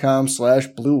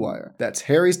harrys.com/Blue Wire. That's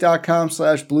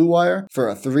harrys.com/Blue Wire for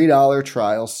a $3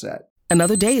 trial set.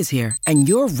 Another day is here, and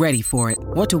you're ready for it.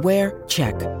 What to wear?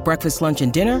 Check. Breakfast, lunch,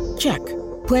 and dinner? Check.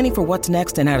 Planning for what's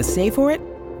next and how to save for it?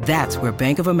 That's where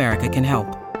Bank of America can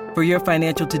help. For your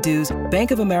financial to-dos, Bank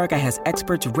of America has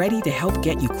experts ready to help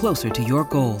get you closer to your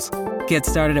goals. Get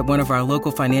started at one of our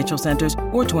local financial centers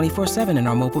or 24/7 in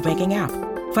our mobile banking app.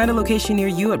 Find a location near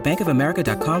you at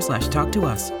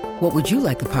bankofamerica.com/talktous. What would you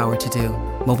like the power to do?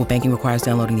 Mobile banking requires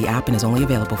downloading the app and is only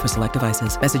available for select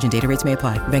devices. Message and data rates may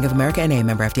apply. Bank of America N.A.,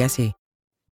 member FDIC.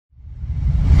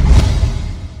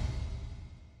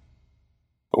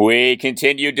 We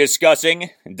continue discussing,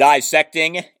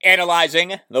 dissecting,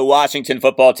 analyzing the Washington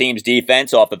football team's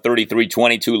defense off the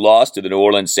 33-22 loss to the New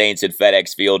Orleans Saints at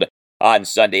FedEx Field on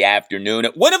Sunday afternoon.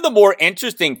 One of the more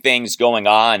interesting things going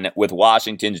on with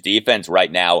Washington's defense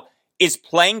right now is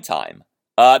playing time.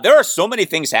 There are so many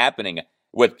things happening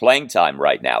with playing time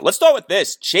right now. Let's start with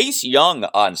this. Chase Young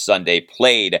on Sunday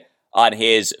played on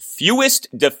his fewest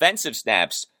defensive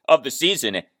snaps of the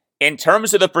season in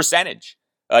terms of the percentage.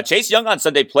 Chase Young on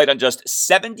Sunday played on just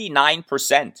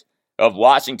 79% of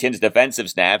Washington's defensive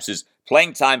snaps. His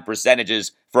playing time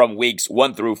percentages from weeks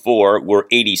 1 through 4 were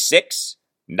 86,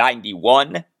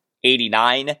 91,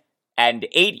 89, and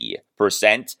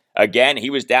 80%. Again, he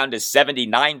was down to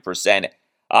 79%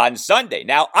 on Sunday.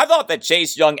 Now, I thought that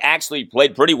Chase Young actually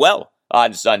played pretty well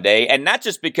on Sunday, and not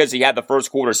just because he had the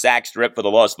first quarter sack strip for the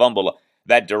lost fumble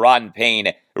that Daron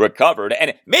Payne recovered.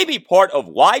 And maybe part of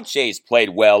why Chase played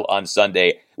well on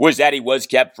Sunday was that he was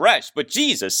kept fresh. But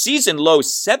Jesus, season low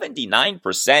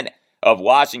 79% of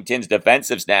Washington's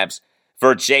defensive snaps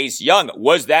for Chase Young.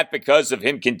 Was that because of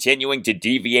him continuing to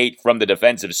deviate from the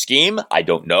defensive scheme? I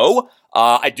don't know.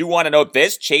 I do want to note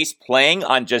this. Chase playing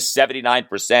on just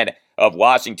 79% of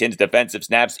Washington's defensive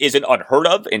snaps isn't unheard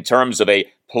of in terms of a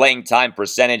playing time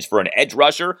percentage for an edge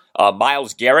rusher.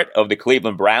 Myles Garrett of the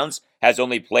Cleveland Browns has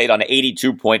only played on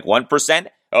 82.1%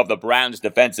 of the Browns'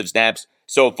 defensive snaps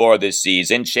so far this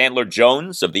season. Chandler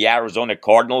Jones of the Arizona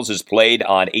Cardinals has played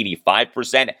on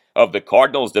 85% of the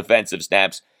Cardinals' defensive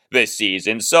snaps this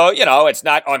season. So, it's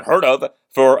not unheard of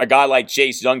for a guy like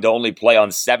Chase Young to only play on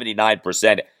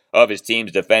 79% of his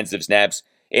team's defensive snaps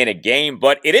in a game.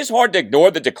 But it is hard to ignore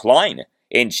the decline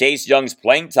in Chase Young's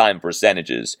playing time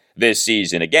percentages this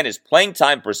season. Again, his playing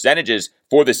time percentages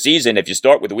for the season, if you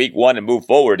start with week 1 and move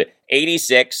forward,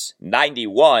 86,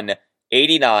 91,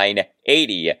 89,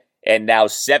 80, and now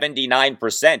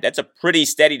 79%. That's a pretty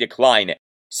steady decline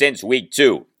since week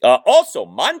 2. Also,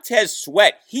 Montez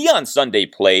Sweat, he on Sunday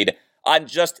played on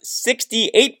just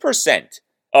 68%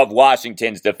 of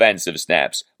Washington's defensive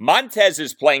snaps.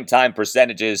 Montez's playing time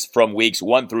percentages from weeks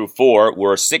 1 through 4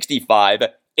 were 65,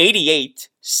 88,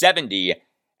 70,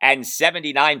 and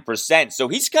 79%. So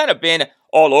he's kind of been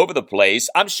all over the place.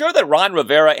 I'm sure that Ron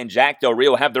Rivera and Jack Del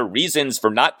Rio have their reasons for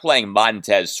not playing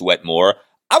Montez Sweat more.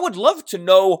 I would love to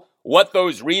know what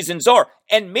those reasons are.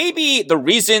 And maybe the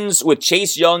reasons with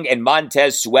Chase Young and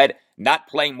Montez Sweat not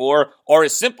playing more are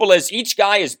as simple as each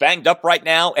guy is banged up right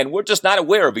now, and we're just not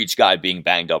aware of each guy being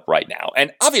banged up right now.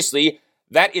 And obviously,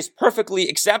 that is perfectly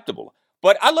acceptable.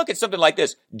 But I look at something like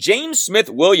this. James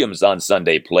Smith-Williams on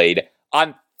Sunday played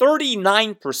on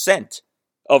 39%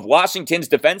 of Washington's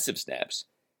defensive snaps.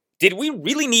 Did we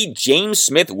really need James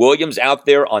Smith-Williams out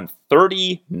there on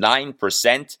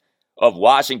 39% of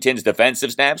Washington's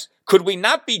defensive snaps? Could we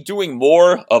not be doing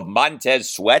more of Montez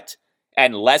Sweat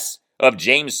and less of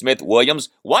James Smith-Williams?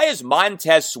 Why is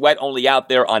Montez Sweat only out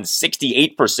there on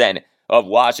 68% of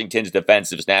Washington's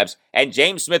defensive snaps, and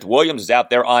James Smith-Williams is out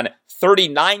there on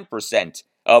 39%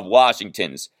 of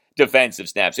Washington's defensive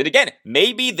snaps? And again,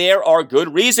 maybe there are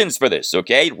good reasons for this,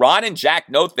 okay? Ron and Jack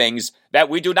know things that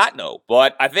we do not know,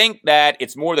 but I think that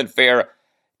it's more than fair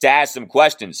to ask some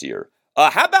questions here.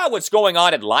 How about what's going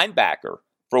on at linebacker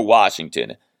for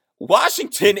Washington?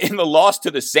 Washington, in the loss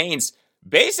to the Saints,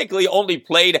 basically only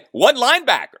played one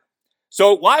linebacker.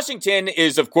 So Washington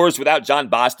is, of course, without John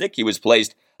Bostic. He was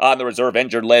placed on the reserve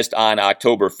injured list on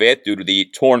October 5th due to the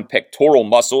torn pectoral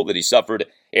muscle that he suffered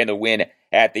in the win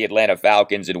at the Atlanta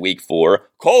Falcons in Week 4.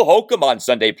 Cole Holcomb on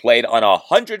Sunday played on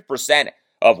 100%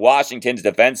 of Washington's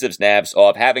defensive snaps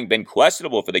of having been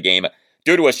questionable for the game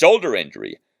due to a shoulder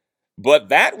injury. But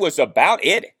that was about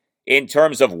it in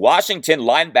terms of Washington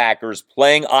linebackers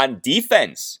playing on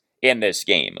defense in this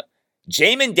game.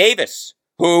 Jamin Davis,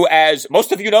 who, as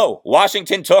most of you know,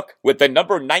 Washington took with the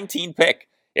number 19 pick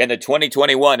in the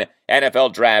 2021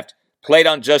 NFL Draft, played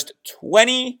on just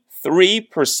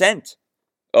 23%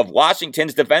 of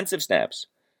Washington's defensive snaps.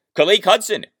 Khaleke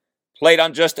Hudson played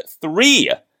on just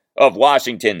 3 of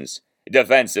Washington's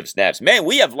defensive snaps. Man,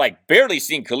 we have barely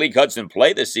seen Khaleke Hudson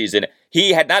play this season.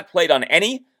 He had not played on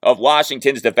any of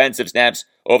Washington's defensive snaps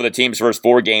over the team's first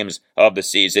 4 games of the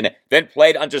season, then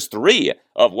played on just 3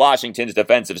 of Washington's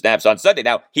defensive snaps on Sunday.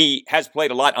 Now, he has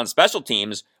played a lot on special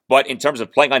teams, but in terms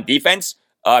of playing on defense,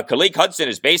 Khaleke Hudson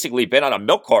has basically been on a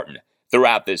milk carton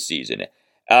throughout this season.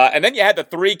 And then you had the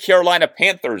 3 Carolina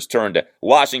Panthers turned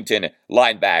Washington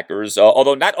linebackers,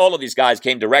 although not all of these guys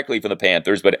came directly from the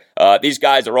Panthers, but these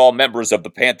guys are all members of the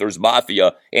Panthers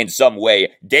Mafia in some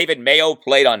way. David Mayo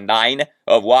played on 9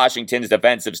 of Washington's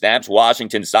defensive snaps.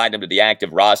 Washington signed him to the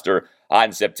active roster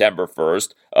on September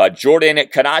 1st. Jordan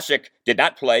Kanashik did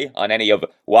not play on any of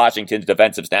Washington's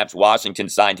defensive snaps. Washington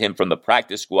signed him from the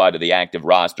practice squad to the active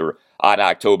roster on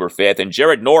October 5th. And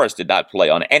Jared Norris did not play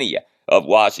on any of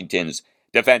Washington's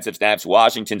defensive snaps.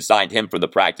 Washington signed him from the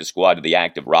practice squad to the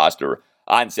active roster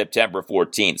on September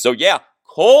 14th. So yeah,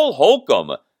 Cole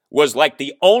Holcomb was like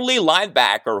the only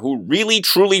linebacker who really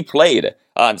truly played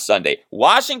on Sunday.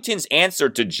 Washington's answer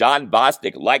to John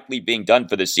Bostic likely being done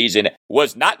for the season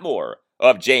was not more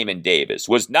of Jamin Davis,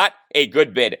 was not a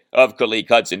good bit of Khaleke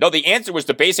Hudson. No, the answer was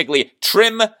to basically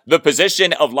trim the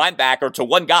position of linebacker to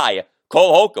one guy,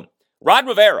 Cole Holcomb. Ron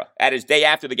Rivera at his day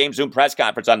after the game Zoom press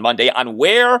conference on Monday on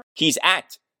where he's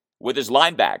at with his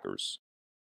linebackers.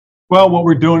 Well, what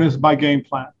we're doing is by game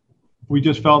plan. We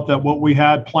just felt that what we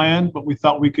had planned, what we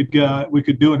thought we could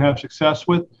do and have success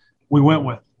with, we went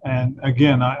with. And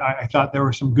again, I thought there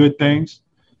were some good things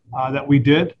that we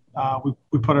did.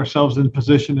 We put ourselves in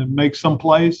position to make some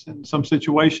plays in some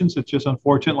situations. It's just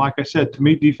unfortunate. Like I said, to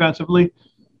me, defensively,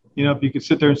 if you could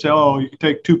sit there and say, oh, you could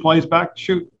take 2 plays back,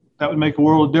 shoot, that would make a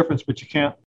world of difference, but you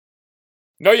can't.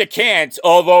 No, you can't.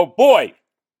 Although, boy,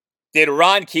 did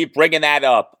Ron keep bringing that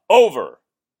up over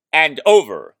and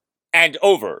over and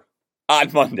over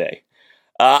on Monday.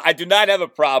 I do not have a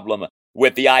problem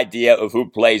with the idea of who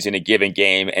plays in a given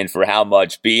game and for how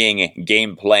much being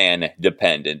game plan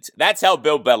dependent. That's how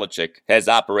Bill Belichick has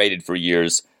operated for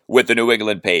years with the New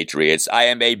England Patriots. I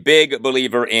am a big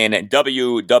believer in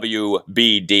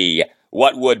WWBD.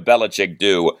 What would Belichick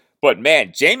do? But man,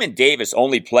 Jamin Davis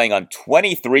only playing on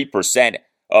 23%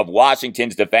 of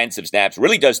Washington's defensive snaps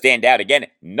really does stand out. Again,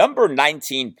 number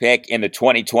 19 pick in the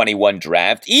 2021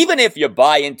 draft. Even if you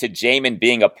buy into Jamin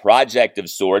being a project of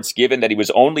sorts, given that he was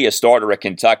only a starter at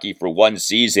Kentucky for 1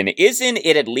 season, isn't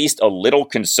it at least a little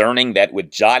concerning that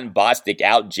with John Bostic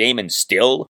out, Jamin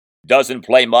still doesn't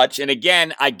play much? And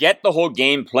again, I get the whole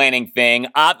game planning thing.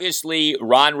 Obviously,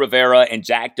 Ron Rivera and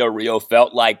Jack Del Rio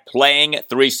felt like playing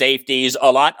 3 safeties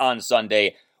a lot on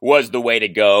Sunday was the way to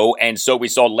go. And so we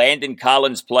saw Landon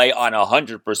Collins play on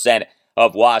 100%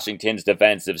 of Washington's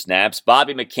defensive snaps.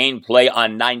 Bobby McCain play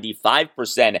on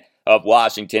 95% of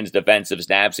Washington's defensive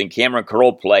snaps. And Cameron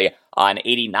Curl play on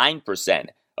 89%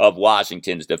 of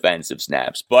Washington's defensive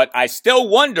snaps. But I still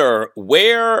wonder,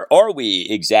 where are we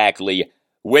exactly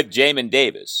with Jamin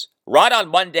Davis? Right on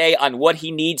Monday on what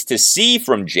he needs to see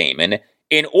from Jamin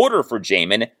in order for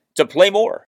Jamin to play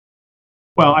more.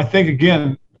 Well, I think,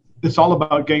 again, it's all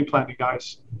about game planning,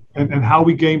 guys, and how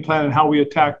we game plan and how we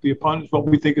attack the opponents, what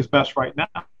we think is best right now.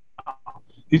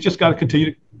 He's just got to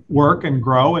continue to work and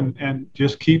grow and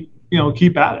just keep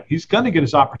at it. He's going to get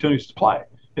his opportunities to play.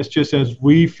 It's just as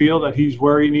we feel that he's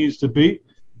where he needs to be,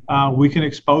 we can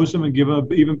expose him and give him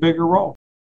an even bigger role.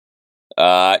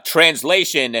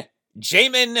 Translation,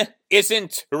 Jamin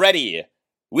isn't ready.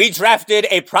 We drafted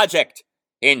a project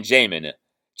in Jamin.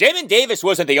 Jamin Davis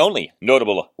wasn't the only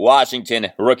notable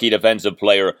Washington rookie defensive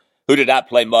player who did not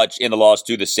play much in the loss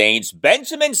to the Saints.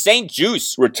 Benjamin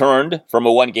St-Juste returned from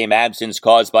a 1-game absence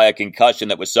caused by a concussion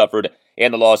that was suffered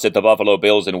in the loss at the Buffalo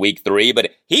Bills in Week 3, but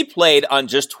he played on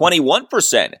just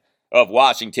 21% of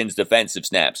Washington's defensive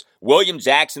snaps. William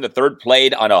Jackson III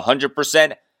played on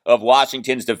 100% of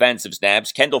Washington's defensive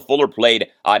snaps. Kendall Fuller played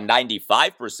on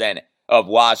 95% of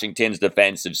Washington's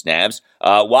defensive snaps.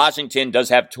 Washington does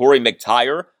have Torrey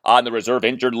McTyer on the reserve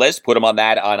injured list. Put him on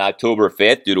that on October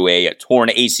 5th due to a torn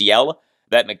ACL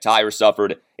that McTyer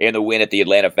suffered in the win at the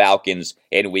Atlanta Falcons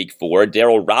in Week 4.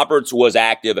 Darryl Roberts was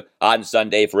active on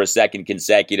Sunday for a 2nd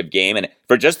consecutive game, and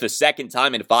for just the 2nd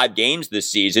time in 5 games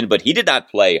this season, but he did not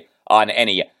play on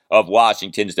any of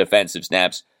Washington's defensive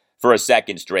snaps for a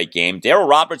 2nd straight game. Darryl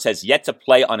Roberts has yet to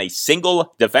play on a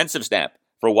single defensive snap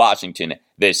for Washington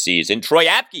this season. Troy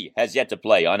Apke has yet to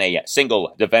play on a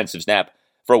single defensive snap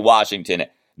for Washington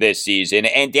this season.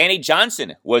 And Danny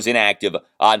Johnson was inactive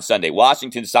on Sunday.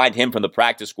 Washington signed him from the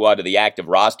practice squad to the active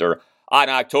roster on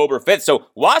October 5th. So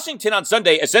Washington on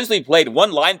Sunday essentially played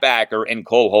 1 linebacker in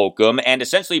Cole Holcomb and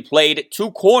essentially played 2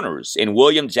 corners in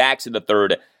William Jackson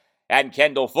III and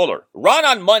Kendall Fuller. Run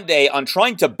on Monday on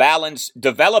trying to balance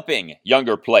developing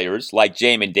younger players like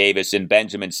Jamin Davis and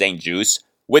Benjamin St-Juste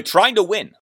with trying to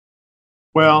win.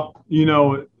 Well,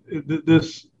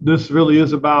 this really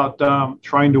is about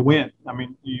trying to win. I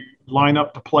mean, you line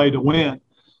up to play to win.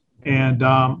 And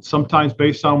sometimes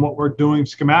based on what we're doing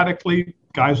schematically,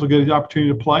 guys will get the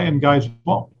opportunity to play and guys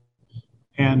won't.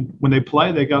 And when they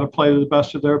play, they got to play to the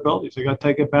best of their abilities. They got to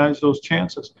take advantage of those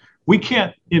chances. We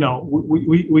can't,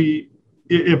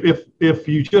 if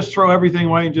you just throw everything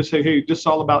away and just say, hey, just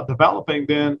all about developing,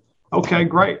 then okay,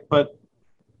 great. But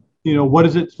what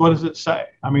does it say?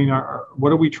 I mean,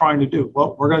 what are we trying to do?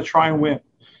 Well, we're going to try and win.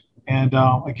 And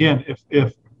again,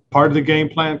 if part of the game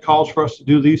plan calls for us to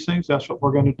do these things, that's what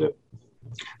we're going to do.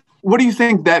 What do you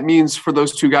think that means for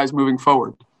those two guys moving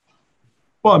forward?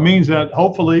 Well, it means that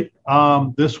hopefully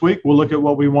this week we'll look at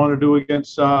what we want to do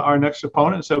against our next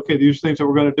opponent and say, okay, these are things that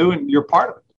we're going to do, and you're part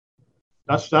of it.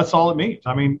 That's all it means.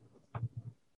 I mean,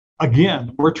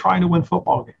 again, we're trying to win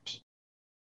football games.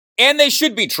 And they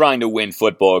should be trying to win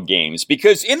football games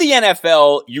because in the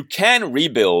NFL, you can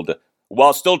rebuild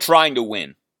while still trying to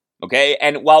win. Okay?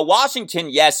 And while Washington,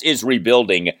 yes, is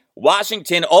rebuilding,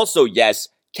 Washington also, yes,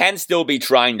 can still be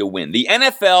trying to win. The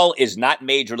NFL is not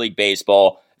Major League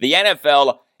Baseball. The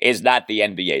NFL is not the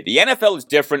NBA. The NFL is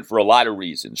different for a lot of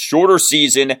reasons. Shorter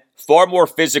season, far more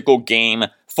physical game,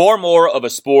 far more of a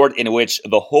sport in which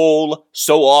the whole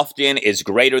so often is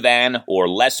greater than or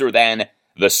lesser than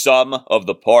the sum of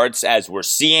the parts, as we're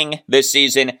seeing this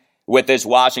season with this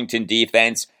Washington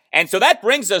defense. And so that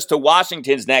brings us to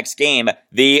Washington's next game.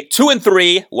 The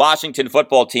 2-3 Washington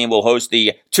football team will host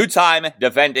the two-time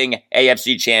defending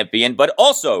AFC champion, but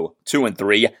also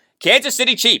 2-3 Kansas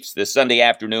City Chiefs this Sunday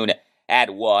afternoon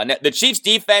at 1. The Chiefs'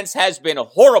 defense has been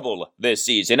horrible this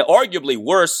season, arguably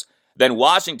worse than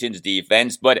Washington's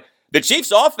defense, but the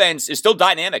Chiefs' offense is still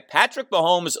dynamic. Patrick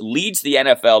Mahomes leads the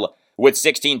NFL with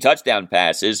 16 touchdown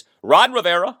passes. Ron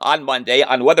Rivera on Monday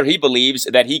on whether he believes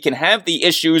that he can have the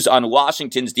issues on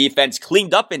Washington's defense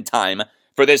cleaned up in time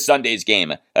for this Sunday's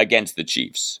game against the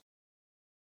Chiefs.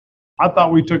 I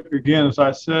thought we took, again, as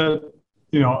I said,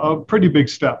 a pretty big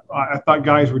step. I thought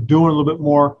guys were doing a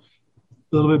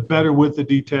little bit better with the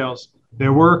details.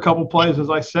 There were a couple plays, as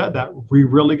I said, that we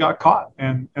really got caught.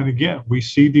 And again, we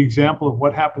see the example of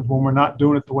what happens when we're not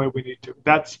doing it the way we need to.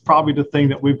 That's probably the thing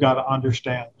that we've got to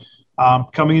understand.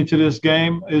 Coming into this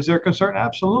game, is there concern?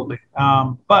 Absolutely.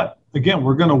 But again,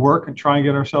 we're going to work and try and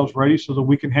get ourselves ready so that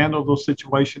we can handle those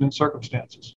situations and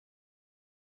circumstances.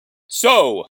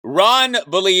 So, Ron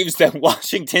believes that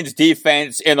Washington's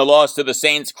defense in the loss to the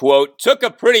Saints, quote, took a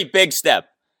pretty big step,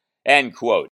 end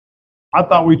quote. I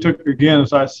thought we took, again,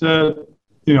 as I said,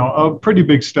 a pretty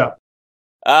big step.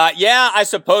 Yeah, I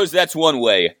suppose that's one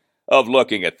way of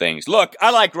looking at things. Look,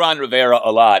 I like Ron Rivera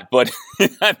a lot, but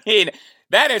I mean,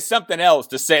 that is something else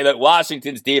to say that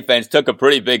Washington's defense took a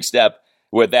pretty big step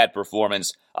with that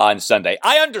performance on Sunday.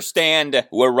 I understand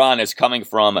where Ron is coming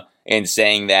from in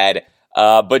saying that,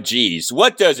 but geez,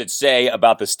 what does it say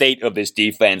about the state of this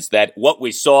defense that what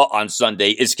we saw on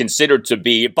Sunday is considered to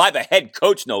be, by the head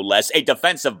coach no less, a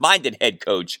defensive-minded head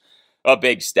coach, a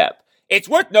big step? It's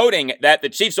worth noting that the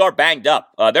Chiefs are banged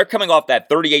up. They're coming off that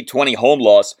 38-20 home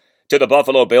loss to the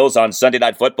Buffalo Bills on Sunday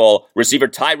Night Football. Receiver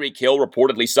Tyreek Hill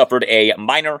reportedly suffered a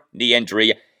minor knee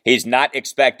injury. He's not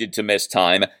expected to miss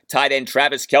time. Tight end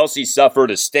Travis Kelce suffered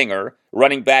a stinger.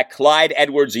 Running back Clyde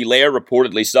Edwards-Helaire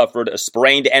reportedly suffered a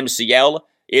sprained MCL,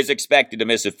 is expected to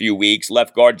miss a few weeks.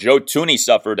 Left guard Joe Thuney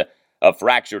suffered a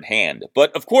fractured hand.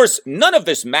 But of course, none of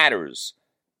this matters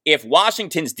if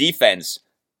Washington's defense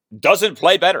doesn't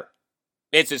play better.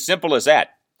 It's as simple as that.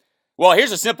 Well,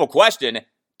 here's a simple question.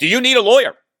 Do you need a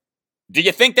lawyer? Do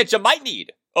you think that you might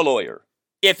need a lawyer?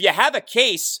 If you have a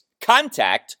case,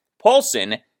 contact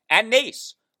Paulson and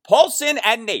Nace. Paulson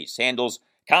and Nace handles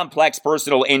complex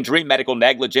personal injury, medical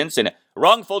negligence, and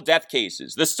wrongful death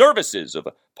cases. The services of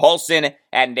Paulson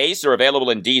and Nace are available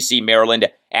in D.C., Maryland,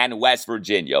 and West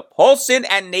Virginia. Paulson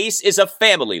and Nace is a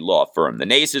family law firm. The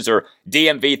Naces are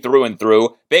DMV through and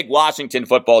through. Big Washington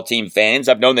football team fans.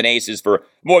 I've known the Naces for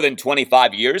more than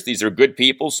 25 years. These are good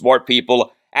people, smart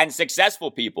people, and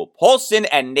successful people. Paulson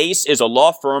and Nace is a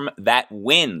law firm that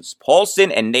wins.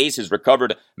 Paulson and Nace has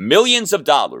recovered millions of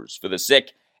dollars for the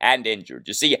sick and injured.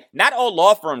 You see, not all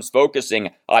law firms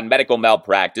focusing on medical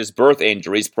malpractice, birth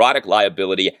injuries, product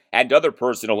liability, and other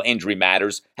personal injury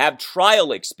matters have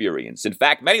trial experience. In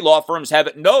fact, many law firms have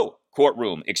no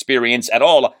courtroom experience at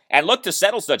all and look to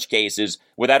settle such cases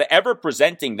without ever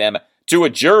presenting them to a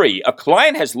jury. A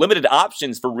client has limited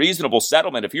options for reasonable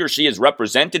settlement if he or she is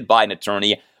represented by an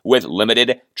attorney with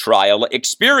limited trial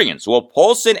experience. Well,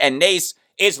 Paulson and Nace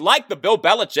is like the Bill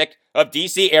Belichick of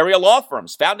D.C. area law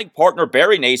firms. Founding partner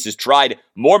Barry Nace has tried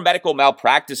more medical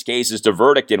malpractice cases to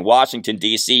verdict in Washington,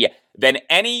 D.C. than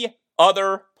any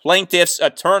other plaintiff's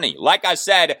attorney. Like I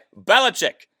said,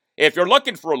 Belichick. If you're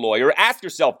looking for a lawyer, ask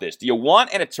yourself this. Do you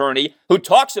want an attorney who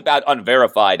talks about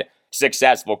unverified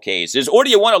successful cases, or do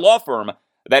you want a law firm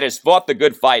that has fought the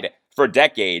good fight for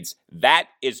decades. That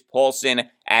is Paulson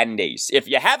and Nace. If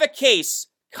you have a case,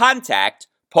 contact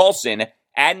Paulson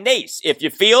and Nace. If you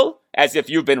feel as if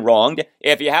you've been wronged,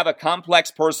 if you have a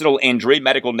complex personal injury,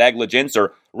 medical negligence,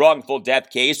 or wrongful death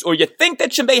case, or you think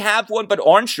that you may have one but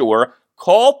aren't sure,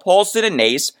 call Paulson and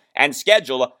Nace and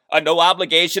schedule a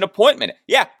no-obligation appointment.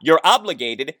 Yeah, you're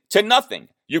obligated to nothing.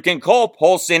 You can call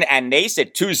Paulson and Nace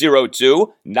at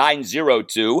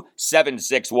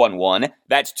 202-902-7611.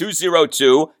 That's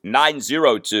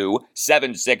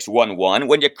 202-902-7611.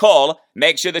 When you call,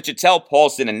 make sure that you tell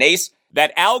Paulson and Nace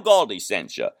that Al Galdi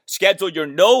sent you. Schedule your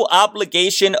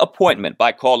no-obligation appointment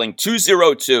by calling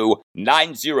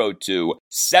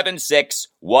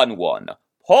 202-902-7611.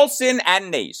 Paulson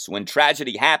and Nace, when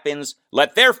tragedy happens,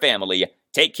 let their family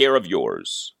take care of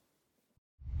yours.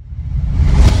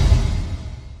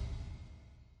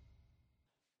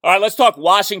 All right, let's talk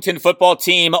Washington football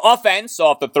team offense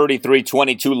off the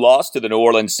 33-22 loss to the New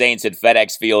Orleans Saints at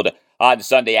FedEx Field on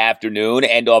Sunday afternoon,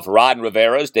 and off Ron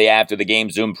Rivera's day after the game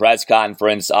Zoom press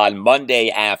conference on Monday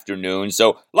afternoon.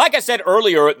 So, like I said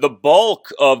earlier, the bulk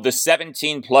of the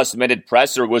 17-plus minute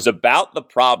presser was about the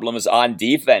problems on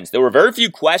defense. There were very few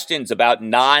questions about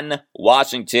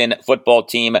non-Washington football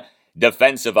team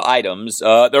defensive items.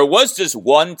 There was just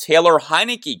one Taylor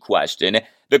Heinicke question.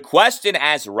 The question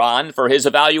asked Ron for his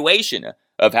evaluation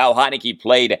of how Heinicke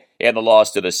played in the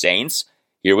loss to the Saints.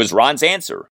 Here was Ron's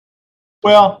answer.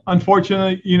 Well,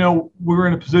 unfortunately, we were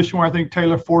in a position where I think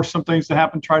Taylor forced some things to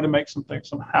happen, tried to make some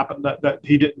things happen that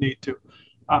he didn't need to.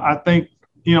 I think,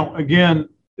 again,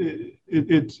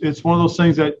 it's one of those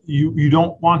things that you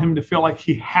don't want him to feel like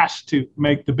he has to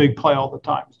make the big play all the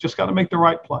time. He's just got to make the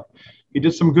right play. He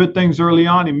did some good things early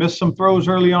on. He missed some throws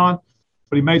early on,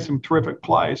 but he made some terrific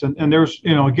plays. And there's,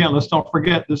 again, let's don't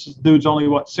forget, this dude's only,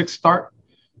 6th start?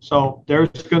 So there's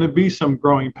going to be some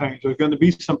growing pains. There's going to be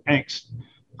some angst.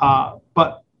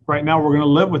 But right now we're going to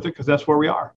live with it because that's where we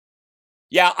are.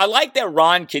 Yeah, I like that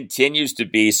Ron continues to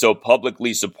be so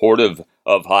publicly supportive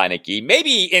of Heinicke.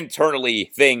 Maybe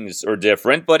internally things are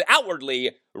different, but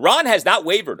outwardly, Ron has not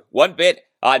wavered one bit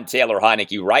on Taylor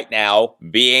Heinicke right now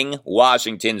being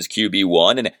Washington's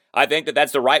QB1, and I think that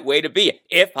that's the right way to be.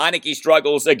 If Heinicke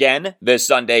struggles again this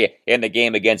Sunday in the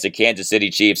game against the Kansas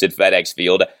City Chiefs at FedEx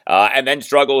Field, and then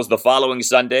struggles the following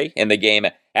Sunday in the game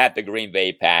at the Green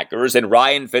Bay Packers, and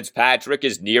Ryan Fitzpatrick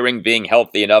is nearing being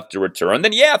healthy enough to return,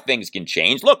 then yeah, things can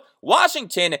change. Look,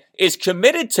 Washington is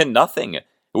committed to nothing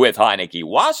with Heinicke.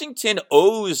 Washington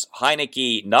owes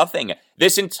Heinicke nothing.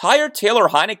 This entire Taylor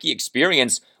Heinicke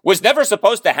experience was never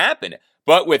supposed to happen.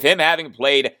 But with him having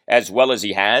played as well as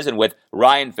he has, and with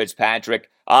Ryan Fitzpatrick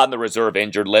on the reserve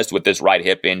injured list with this right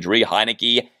hip injury,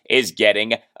 Heinicke is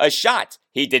getting a shot.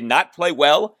 He did not play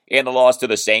well in the loss to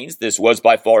the Saints. This was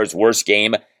by far his worst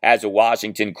game as a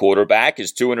Washington quarterback.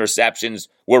 His 2 interceptions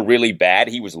were really bad.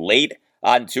 He was late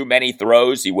on too many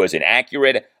throws. He was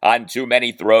inaccurate on too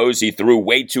many throws. He threw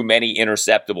way too many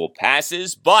interceptable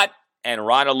passes. But, and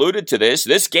Ron alluded to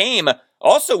this game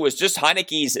also was just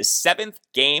Heinicke's 7th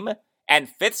game and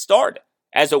 5th start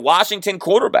as a Washington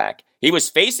quarterback. He was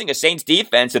facing a Saints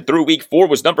defense that through week 4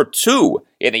 was number 2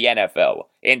 in the NFL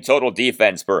in total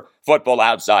defense per Football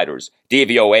Outsiders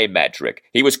DVOA metric.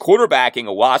 He was quarterbacking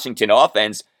a Washington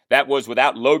offense that was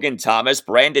without Logan Thomas,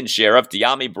 Brandon Sheriff,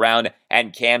 De'Ami Brown,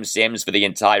 and Cam Sims for the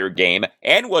entire game,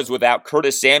 and was without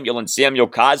Curtis Samuel and Samuel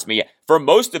Cosmi for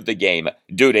most of the game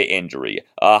due to injury.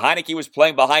 Heinicke was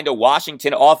playing behind a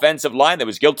Washington offensive line that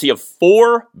was guilty of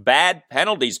 4 bad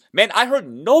penalties. Man, I heard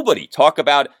nobody talk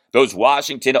about those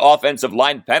Washington offensive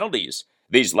line penalties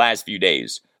these last few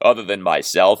days, other than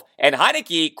myself. And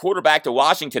Heinicke quarterbacked a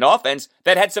Washington offense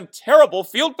that had some terrible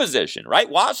field position, right?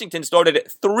 Washington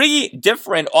started 3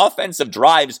 different offensive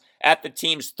drives at the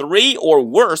team's 3 or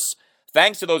worse,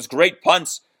 thanks to those great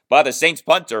punts by the Saints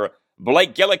punter,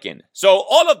 Blake Gillikin. So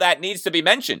all of that needs to be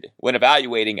mentioned when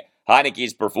evaluating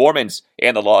Heinicke's performance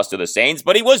in the loss to the Saints,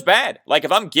 but he was bad. Like,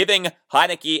 if I'm giving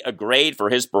Heinicke a grade for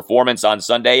his performance on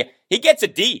Sunday, he gets a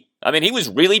D. I mean, he was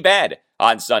really bad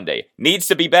on Sunday. Needs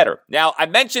to be better. Now, I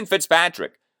mentioned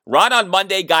Fitzpatrick. Ron on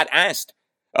Monday got asked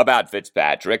about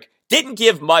Fitzpatrick. Didn't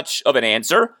give much of an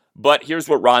answer, but here's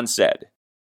what Ron said.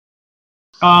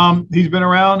 He's been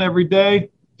around every day,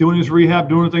 doing his rehab,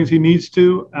 doing the things he needs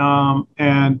to,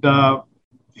 and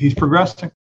he's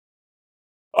progressing.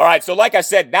 All right, so like I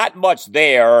said, not much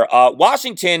there.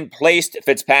 Washington placed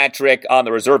Fitzpatrick on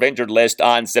the reserve injured list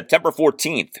on September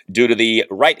 14th due to the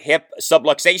right hip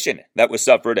subluxation that was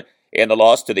suffered in the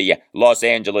loss to the Los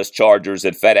Angeles Chargers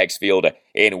at FedEx Field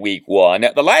in Week 1.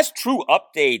 The last true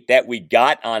update that we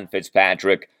got on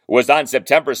Fitzpatrick was on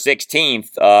September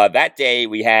 16th. That day,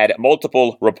 we had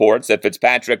multiple reports that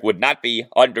Fitzpatrick would not be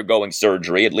undergoing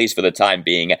surgery, at least for the time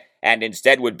being, and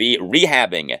instead would be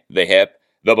rehabbing the hip.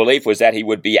 The belief was that he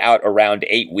would be out around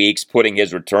 8 weeks, putting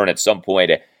his return at some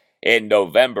point in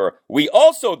November. We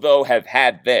also, though, have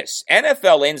had this.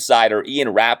 NFL insider Ian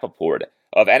Rappaport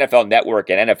of NFL Network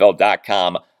and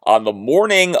NFL.com on the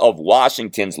morning of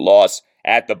Washington's loss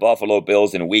at the Buffalo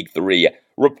Bills in Week 3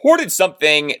 reported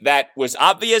something that was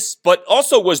obvious but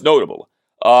also was notable.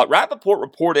 Rappaport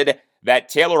reported that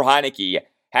Taylor Heinicke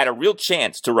had a real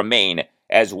chance to remain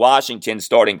as Washington's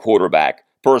starting quarterback,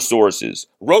 per sources.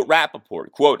 Wrote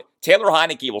Rappaport, quote, Taylor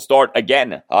Heinicke will start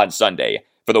again on Sunday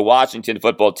for the Washington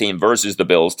football team versus the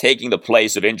Bills, taking the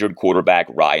place of injured quarterback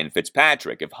Ryan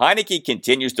Fitzpatrick. If Heinicke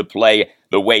continues to play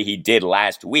the way he did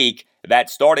last week, that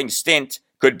starting stint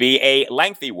could be a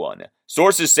lengthy one.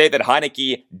 Sources say that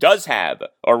Heinicke does have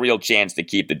a real chance to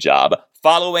keep the job.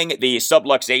 Following the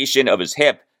subluxation of his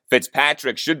hip,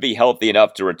 Fitzpatrick should be healthy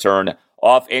enough to return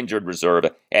off injured reserve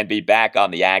and be back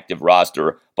on the active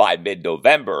roster by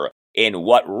mid-November. In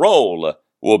what role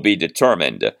will be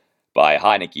determined by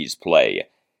Heinicke's play.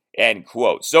 End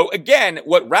quote. So again,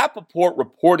 what Rappaport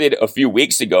reported a few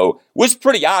weeks ago was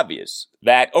pretty obvious.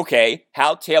 That, okay,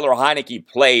 how Taylor Heinicke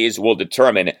plays will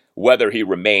determine whether he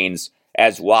remains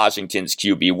as Washington's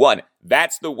QB1.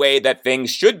 That's the way that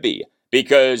things should be.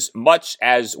 Because much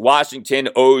as Washington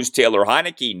owes Taylor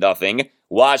Heinicke nothing,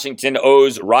 Washington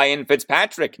owes Ryan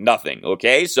Fitzpatrick nothing,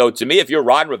 okay? So to me, if you're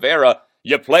Ron Rivera,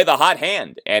 you play the hot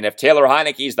hand. And if Taylor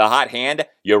Heinicke's the hot hand,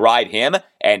 you ride him.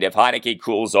 And if Heinicke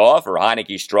cools off or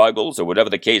Heinicke struggles or whatever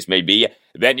the case may be,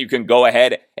 then you can go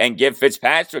ahead and give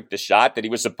Fitzpatrick the shot that he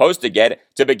was supposed to get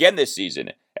to begin this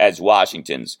season as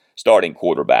Washington's starting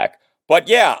quarterback. But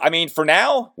yeah, I mean, for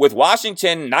now, with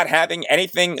Washington not having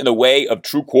anything in the way of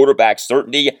true quarterback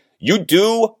certainty, you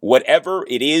do whatever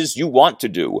it is you want to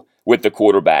do with the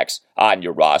quarterbacks on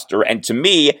your roster. And to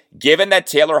me, given that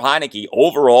Taylor Heinicke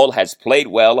overall has played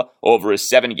well over his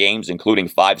 7 games, including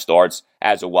 5 starts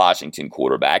as a Washington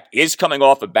quarterback, is coming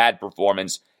off a bad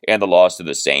performance in the loss to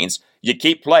the Saints, you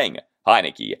keep playing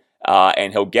Heinicke.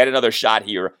 And he'll get another shot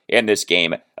here in this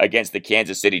game against the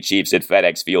Kansas City Chiefs at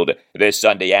FedEx Field this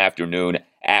Sunday afternoon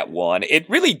at 1. It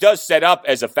really does set up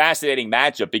as a fascinating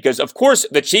matchup because, of course,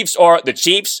 the Chiefs are the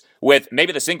Chiefs with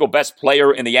maybe the single best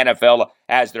player in the NFL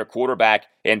as their quarterback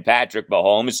in Patrick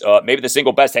Mahomes, maybe the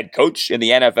single best head coach in the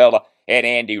NFL and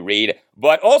Andy Reid.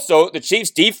 But also, the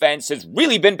Chiefs' defense has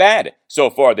really been bad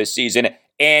so far this season.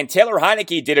 And Taylor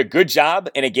Heinicke did a good job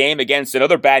in a game against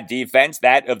another bad defense,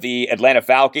 that of the Atlanta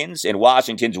Falcons in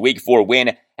Washington's Week 4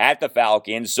 win at the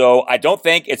Falcons. So I don't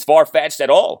think it's far-fetched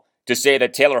at all to say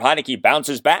that Taylor Heinicke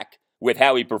bounces back with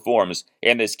how he performs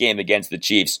in this game against the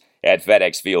Chiefs at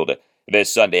FedEx Field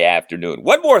this Sunday afternoon.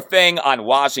 One more thing on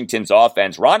Washington's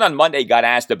offense. Ron on Monday got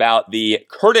asked about the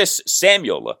Curtis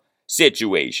Samuel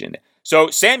situation.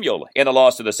 So Samuel, in the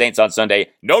loss to the Saints on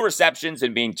Sunday, no receptions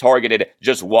and being targeted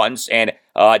just once, and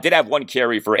did have 1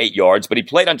 carry for 8 yards, but he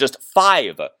played on just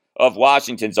 5 of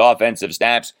Washington's offensive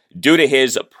snaps due to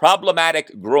his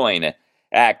problematic groin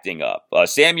acting up.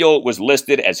 Samuel was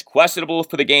listed as questionable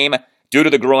for the game due to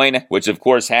the groin, which of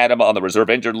course had him on the reserve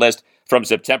injured list from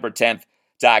September 10th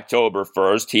to October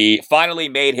 1st. He finally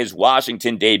made his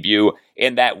Washington debut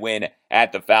in that win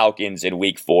at the Falcons in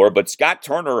Week 4. But Scott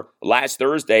Turner last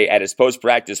Thursday at his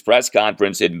post-practice press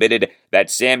conference admitted that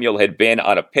Samuel had been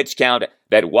on a pitch count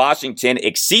that Washington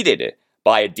exceeded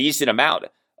by a decent amount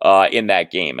in that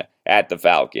game at the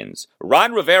Falcons.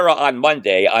 Ron Rivera on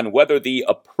Monday on whether the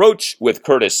approach with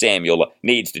Curtis Samuel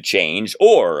needs to change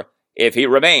or if he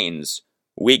remains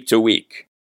week to week.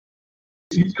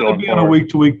 He's going to be on a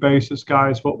week-to-week basis,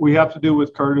 guys. What we have to do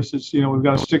with Curtis is, we've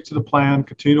got to stick to the plan,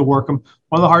 continue to work him.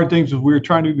 One of the hard things is we were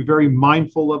trying to be very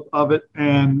mindful of it,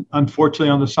 and unfortunately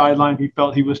on the sideline, he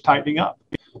felt he was tightening up.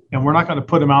 And we're not going to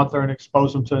put him out there and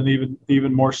expose him to an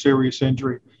even more serious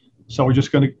injury. So we're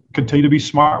just going to continue to be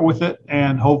smart with it,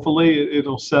 and hopefully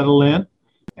it'll settle in,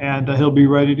 and he'll be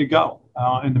ready to go.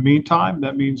 In the meantime,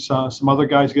 that means some other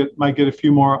guys might get a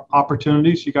few more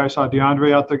opportunities. You guys saw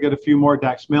DeAndre out there get a few more.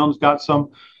 Dax Milne's got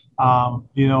some.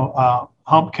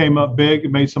 Hump came up big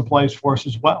and made some plays for us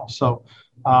as well. So,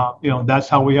 that's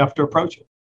how we have to approach it.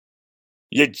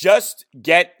 You just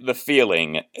get the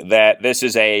feeling that this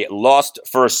is a lost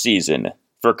first season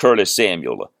for Curtis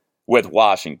Samuel with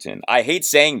Washington. I hate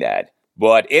saying that,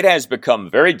 but it has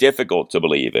become very difficult to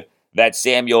believe that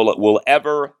Samuel will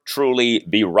ever truly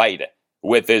be right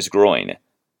with his groin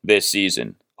this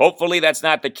season. Hopefully that's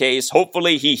not the case.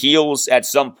 Hopefully he heals at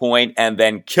some point and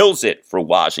then kills it for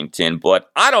Washington. But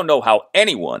I don't know how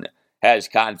anyone has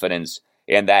confidence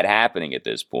in that happening at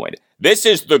this point. This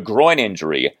is the groin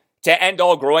injury to end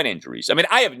all groin injuries. I mean,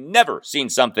 I have never seen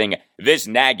something this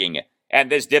nagging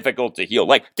and this difficult to heal.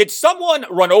 Like, did someone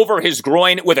run over his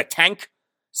groin with a tank?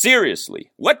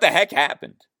 Seriously, what the heck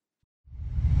happened?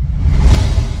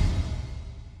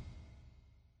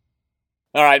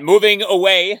 All right, moving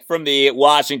away from the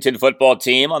Washington football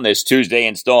team on this Tuesday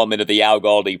installment of the Al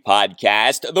Galdi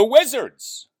podcast, the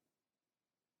Wizards.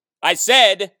 I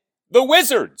said the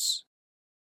Wizards.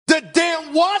 The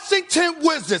damn Washington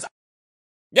Wizards.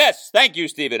 Yes, thank you,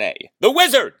 Stephen A. The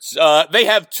Wizards, they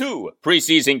have 2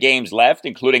 preseason games left,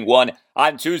 including one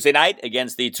on Tuesday night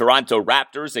against the Toronto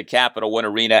Raptors at Capital One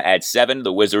Arena at 7.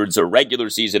 The Wizards' regular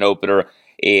season opener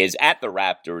is at the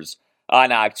Raptors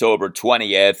on October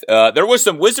 20th. There was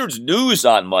some Wizards news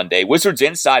on Monday. Wizards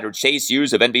insider Chase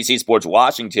Hughes of NBC Sports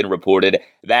Washington reported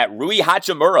that Rui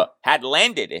Hachimura had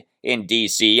landed in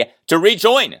D.C. to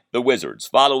rejoin the Wizards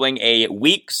following a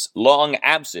weeks-long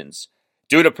absence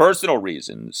due to personal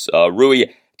reasons. Rui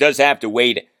does have to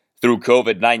wait through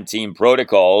COVID-19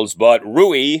 protocols, but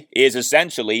Rui is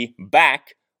essentially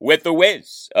back with the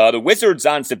Wiz. The Wizards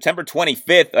on September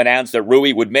 25th announced that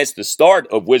Rui would miss the start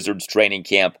of Wizards training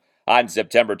camp on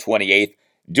September 28th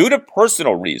due to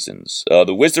personal reasons.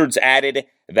 The Wizards added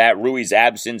that Rui's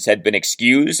absence had been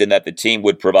excused and that the team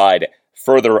would provide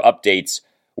further updates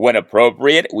when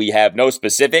appropriate. We have no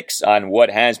specifics on what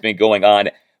has been going on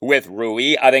with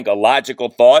Rui. I think a logical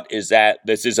thought is that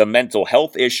this is a mental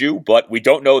health issue, but we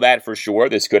don't know that for sure.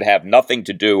 This could have nothing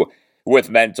to do with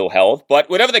mental health. But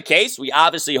whatever the case, we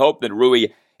obviously hope that Rui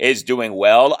is doing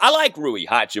well. I like Rui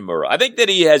Hachimura. I think that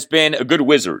he has been a good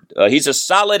Wizard. He's a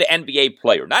solid NBA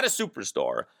player, not a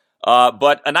superstar,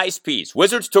 but a nice piece.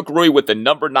 Wizards took Rui with the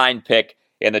number 9 pick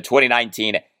in the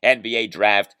 2019 NBA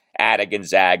draft at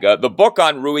Gonzaga. The book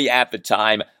on Rui at the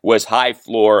time was high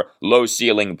floor, low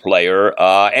ceiling player,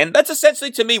 and that's essentially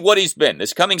to me what he's been.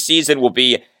 This coming season will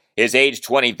be his age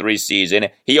 23 season.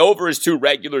 He, over his 2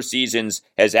 regular seasons,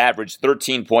 has averaged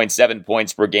 13.7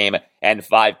 points per game and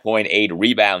 5.8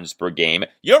 rebounds per game.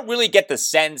 You don't really get the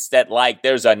sense that, like,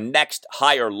 there's a next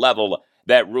higher level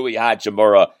that Rui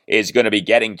Hachimura is going to be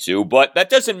getting to, but that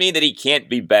doesn't mean that he can't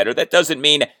be better. That doesn't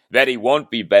mean that he won't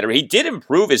be better. He did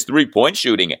improve his three-point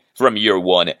shooting from year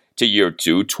 1 to year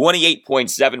 2,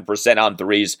 28.7% on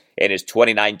threes in his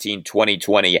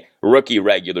 2019-2020 rookie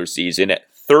regular season,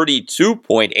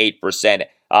 32.8%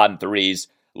 on threes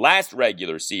last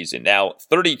regular season. Now,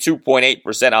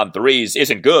 32.8% on threes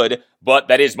isn't good, but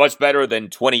that is much better than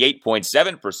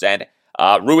 28.7%.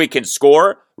 Rui can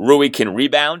score, Rui can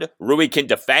rebound, Rui can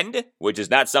defend, which is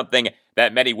not something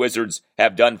that many Wizards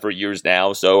have done for years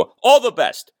now. So all the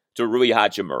best to Rui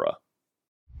Hachimura.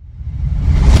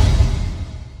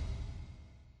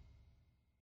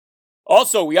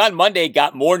 Also, we on Monday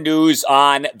got more news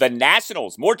on the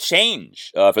Nationals, more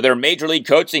change for their Major League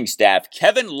coaching staff.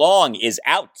 Kevin Long is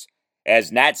out as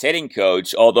Nats hitting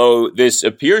coach, although this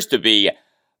appears to be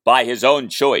by his own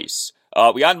choice.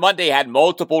 We on Monday had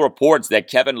multiple reports that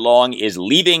Kevin Long is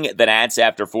leaving the Nats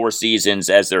after 4 seasons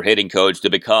as their hitting coach to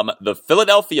become the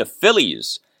Philadelphia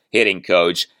Phillies hitting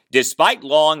coach, despite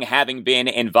Long having been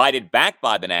invited back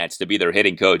by the Nats to be their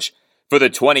hitting coach for the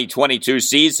 2022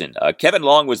 season. Kevin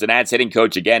Long was the Nats hitting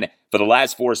coach again for the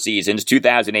last 4 seasons,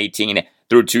 2018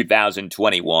 through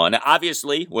 2021.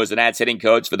 Obviously, was the Nats hitting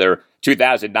coach for their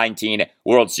 2019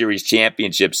 World Series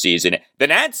championship season. The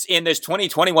Nats in this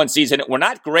 2021 season were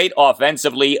not great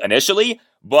offensively initially,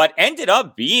 but ended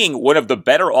up being one of the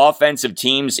better offensive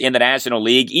teams in the National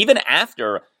League, even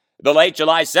after the late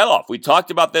July sell-off. We talked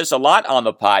about this a lot on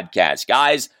the podcast.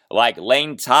 Guys like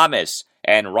Lane Thomas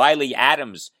and Riley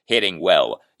Adams hitting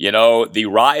well. You know, the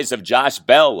rise of Josh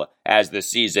Bell as the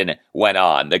season went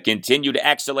on. The continued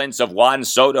excellence of Juan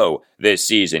Soto this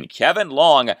season. Kevin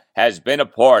Long has been a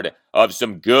part of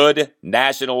some good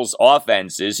Nationals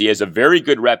offenses. He has a very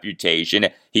good reputation.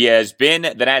 He has been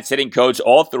the Nats hitting coach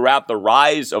all throughout the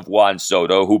rise of Juan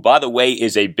Soto, who, by the way,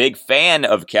 is a big fan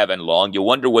of Kevin Long. You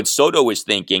wonder what Soto is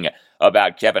thinking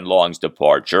about Kevin Long's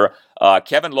departure.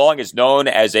 Kevin Long is known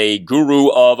as a guru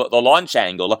of the launch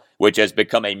angle, which has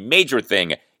become a major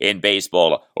thing in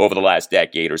baseball over the last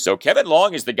decade or so. Kevin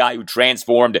Long is the guy who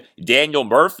transformed Daniel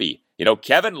Murphy. You know,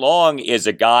 Kevin Long is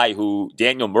a guy who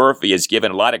Daniel Murphy has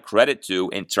given a lot of credit to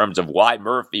in terms of why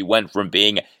Murphy went from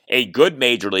being a good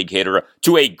major league hitter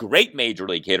to a great major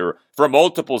league hitter for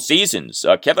multiple seasons.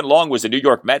 Kevin Long was a New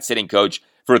York Mets hitting coach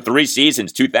for 3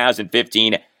 seasons,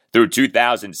 2015 through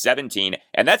 2017.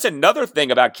 And that's another thing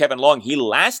about Kevin Long. He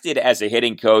lasted as a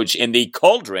hitting coach in the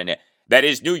cauldron that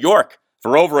is New York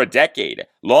for over a decade.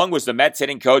 Long was the Mets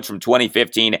hitting coach from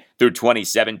 2015 through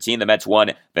 2017. The Mets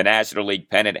won the National League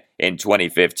pennant in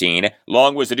 2015.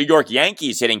 Long was the New York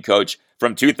Yankees hitting coach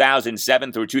from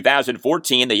 2007 through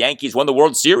 2014. The Yankees won the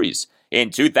World Series in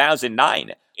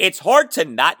 2009. It's hard to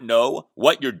not know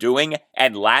what you're doing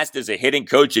and last as a hitting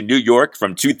coach in New York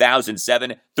from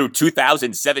 2007 through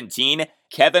 2017.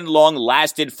 Kevin Long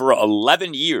lasted for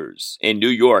 11 years in New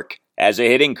York as a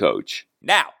hitting coach.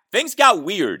 Now, things got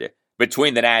weird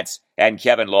between the Nats and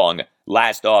Kevin Long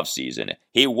last offseason.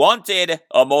 He wanted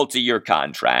a multi-year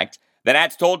contract. The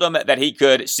Nats told him that he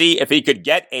could see if he could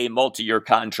get a multi-year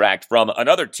contract from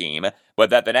another team, but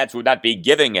that the Nats would not be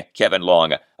giving Kevin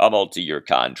Long a multi-year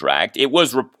contract. It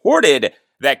was reported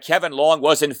that Kevin Long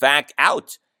was in fact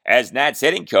out as Nats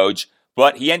hitting coach,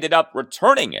 but he ended up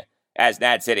returning as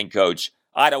Nats hitting coach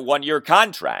on a one-year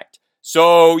contract.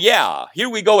 So, yeah, here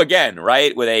we go again,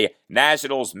 right, with a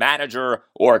Nationals manager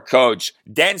or coach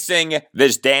dancing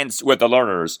this dance with the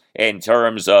learners in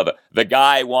terms of the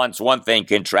guy wants one thing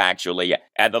contractually,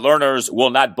 and the learners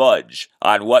will not budge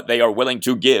on what they are willing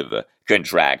to give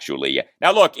contractually.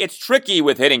 Now, look, it's tricky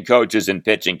with hitting coaches and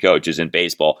pitching coaches in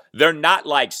baseball. They're not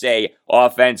like, say,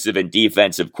 offensive and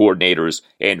defensive coordinators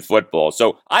in football.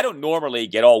 So I don't normally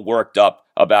get all worked up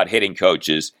about hitting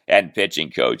coaches and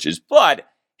pitching coaches, but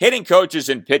hitting coaches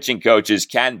and pitching coaches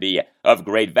can be of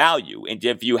great value, and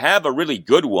if you have a really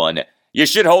good one, you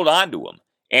should hold on to them.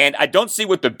 And I don't see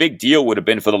what the big deal would have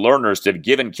been for the learners to have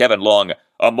given Kevin Long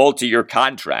a multi-year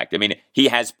contract. I mean, he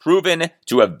has proven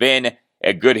to have been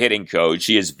a good hitting coach.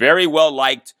 He is very well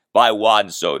liked by Juan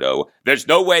Soto. There's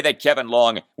no way that Kevin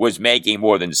Long was making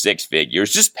more than six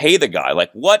figures. Just pay the guy.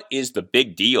 Like, what is the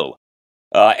big deal?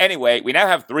 Anyway, we now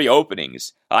have 3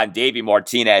 openings on Davey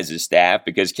Martinez's staff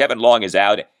because Kevin Long is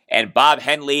out and Bob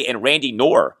Henley and Randy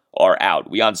Knorr are out.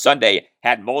 We on Sunday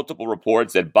had multiple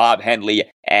reports that Bob Henley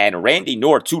and Randy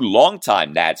Knorr, 2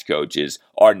 longtime Nats coaches,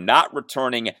 are not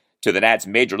returning to the Nats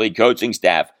Major League coaching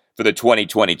staff for the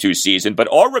 2022 season, but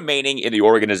are remaining in the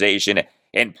organization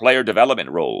in player development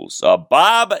roles.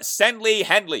 Bob Senley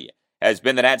Henley has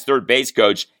been the Nats' third base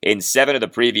coach in 7 of the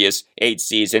previous 8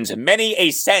 seasons. Many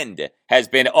a send has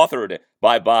been authored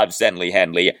by Bob Senley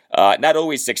Henley. Not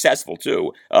always successful,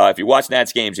 too. If you watch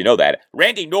Nats games, you know that.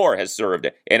 Randy Knorr has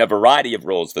served in a variety of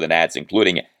roles for the Nats,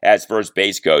 including as first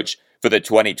base coach for the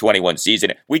 2021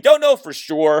 season. We don't know for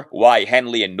sure why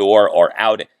Henley and Knorr are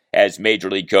out as Major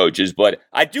League coaches, but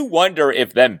I do wonder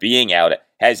if them being out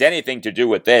has anything to do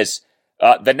with this.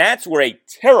 The Nats were a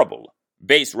terrible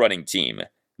base running team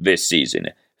this season.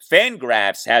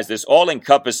 Fangraphs has this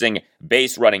all-encompassing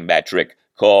base running metric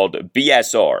called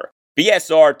BSR.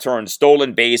 BSR turns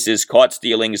stolen bases, caught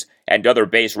stealings, and other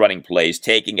base running plays,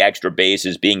 taking extra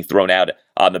bases, being thrown out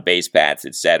on the base paths,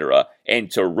 etc.,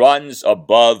 into runs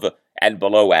above and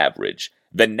below average.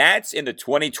 The Nats in the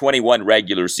 2021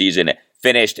 regular season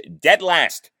finished dead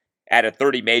last out of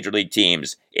 30 Major League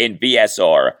teams in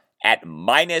BSR at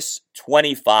minus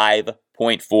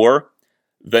 25.4.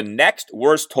 The next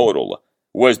worst total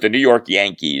was the New York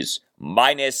Yankees,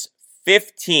 minus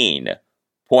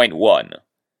 15.1.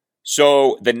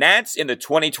 So the Nats in the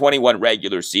 2021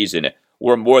 regular season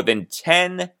were more than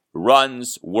 10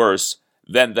 runs worse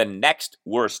than the next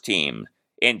worst team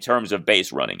in terms of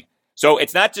base running. So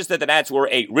it's not just that the Nats were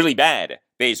a really bad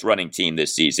base running team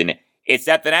this season, it's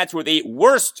that the Nats were the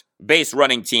worst base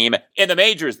running team in the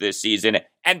majors this season,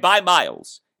 and by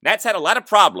miles. Nats had a lot of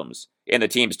problems in the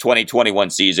team's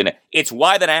 2021 season. It's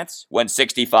why the Nats went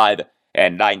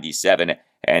 65-97,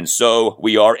 and so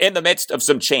we are in the midst of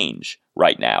some change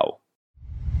right now.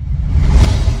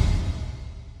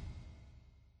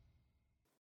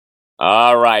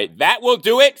 All right, that will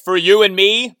do it for you and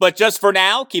me, but just for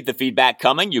now, keep the feedback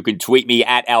coming. You can tweet me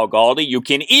at Al Galdi. You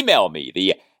can email me,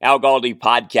 the Al Galdi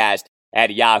podcast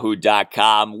at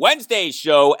yahoo.com. Wednesday's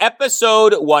show,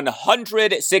 episode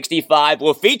 165,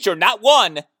 will feature not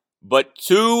one, but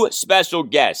 2 special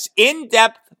guests.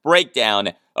 In-depth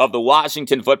breakdown of the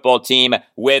Washington football team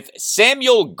with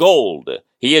Samuel Gold.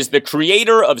 He is the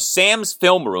creator of Sam's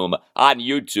Film Room on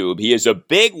YouTube. He is a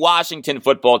big Washington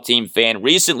football team fan.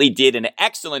 Recently did an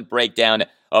excellent breakdown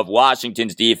of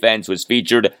Washington's defense, was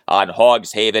featured on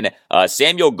Hogs Haven.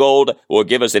 Samuel Gold will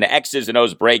give us an X's and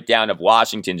O's breakdown of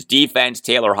Washington's defense,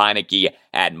 Taylor Heineke,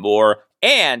 and more.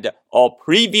 And I'll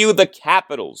preview the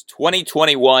Capitals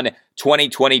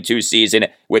 2021-2022 season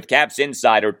with Caps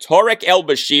insider Tarek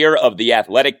El-Bashir of The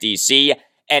Athletic DC,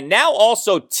 and now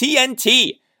also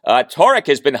TNT. Tarek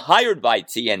has been hired by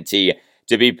TNT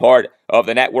to be part of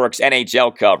the network's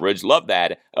NHL coverage. Love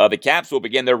that. The Caps will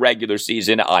begin their regular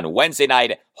season on Wednesday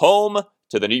night, home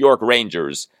to the New York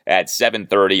Rangers at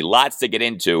 7:30. Lots to get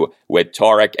into with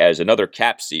Tarek as another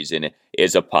cap season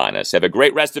is upon us. Have a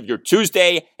great rest of your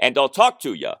Tuesday, and I'll talk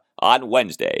to you on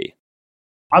Wednesday.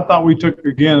 I thought we took,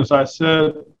 again, as I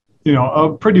said, a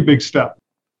pretty big step.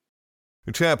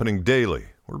 It's happening daily.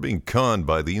 We're being conned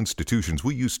by the institutions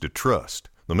we used to trust.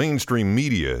 The mainstream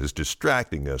media is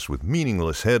distracting us with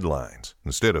meaningless headlines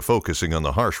instead of focusing on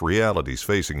the harsh realities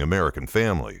facing American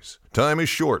families. Time is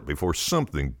short before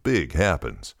something big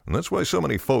happens, and that's why so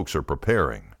many folks are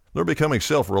preparing. They're becoming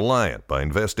self-reliant by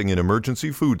investing in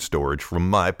emergency food storage from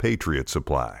My Patriot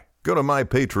Supply. Go to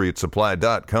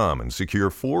MyPatriotSupply.com and secure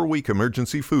 4-week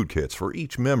emergency food kits for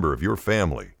each member of your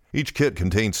family. Each kit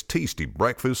contains tasty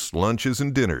breakfasts, lunches,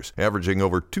 and dinners, averaging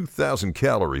over 2,000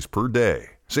 calories per day.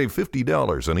 Save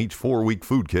 $50 on each 4-week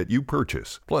food kit you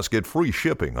purchase. Plus, get free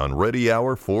shipping on Ready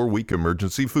Hour 4-week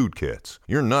emergency food kits.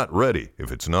 You're not ready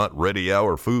if it's not Ready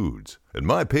Hour Foods. At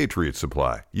My Patriot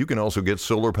Supply, you can also get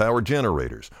solar power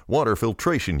generators, water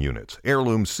filtration units,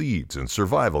 heirloom seeds, and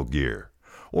survival gear.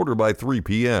 Order by 3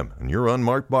 p.m. and your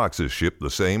unmarked boxes ship the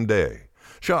same day.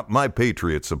 Shop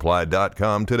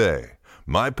MyPatriotSupply.com today.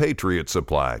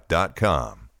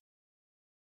 MyPatriotSupply.com.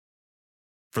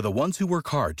 For the ones who work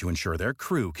hard to ensure their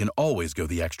crew can always go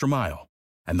the extra mile,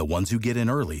 and the ones who get in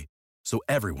early so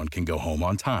everyone can go home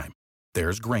on time,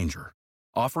 there's Grainger,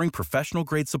 offering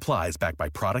professional-grade supplies backed by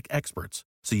product experts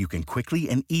so you can quickly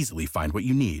and easily find what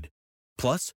you need.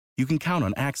 Plus, you can count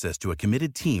on access to a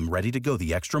committed team ready to go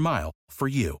the extra mile for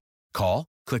you. Call,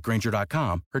 click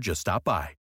Grainger.com, or just stop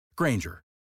by. Grainger,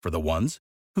 for the ones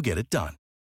who get it done.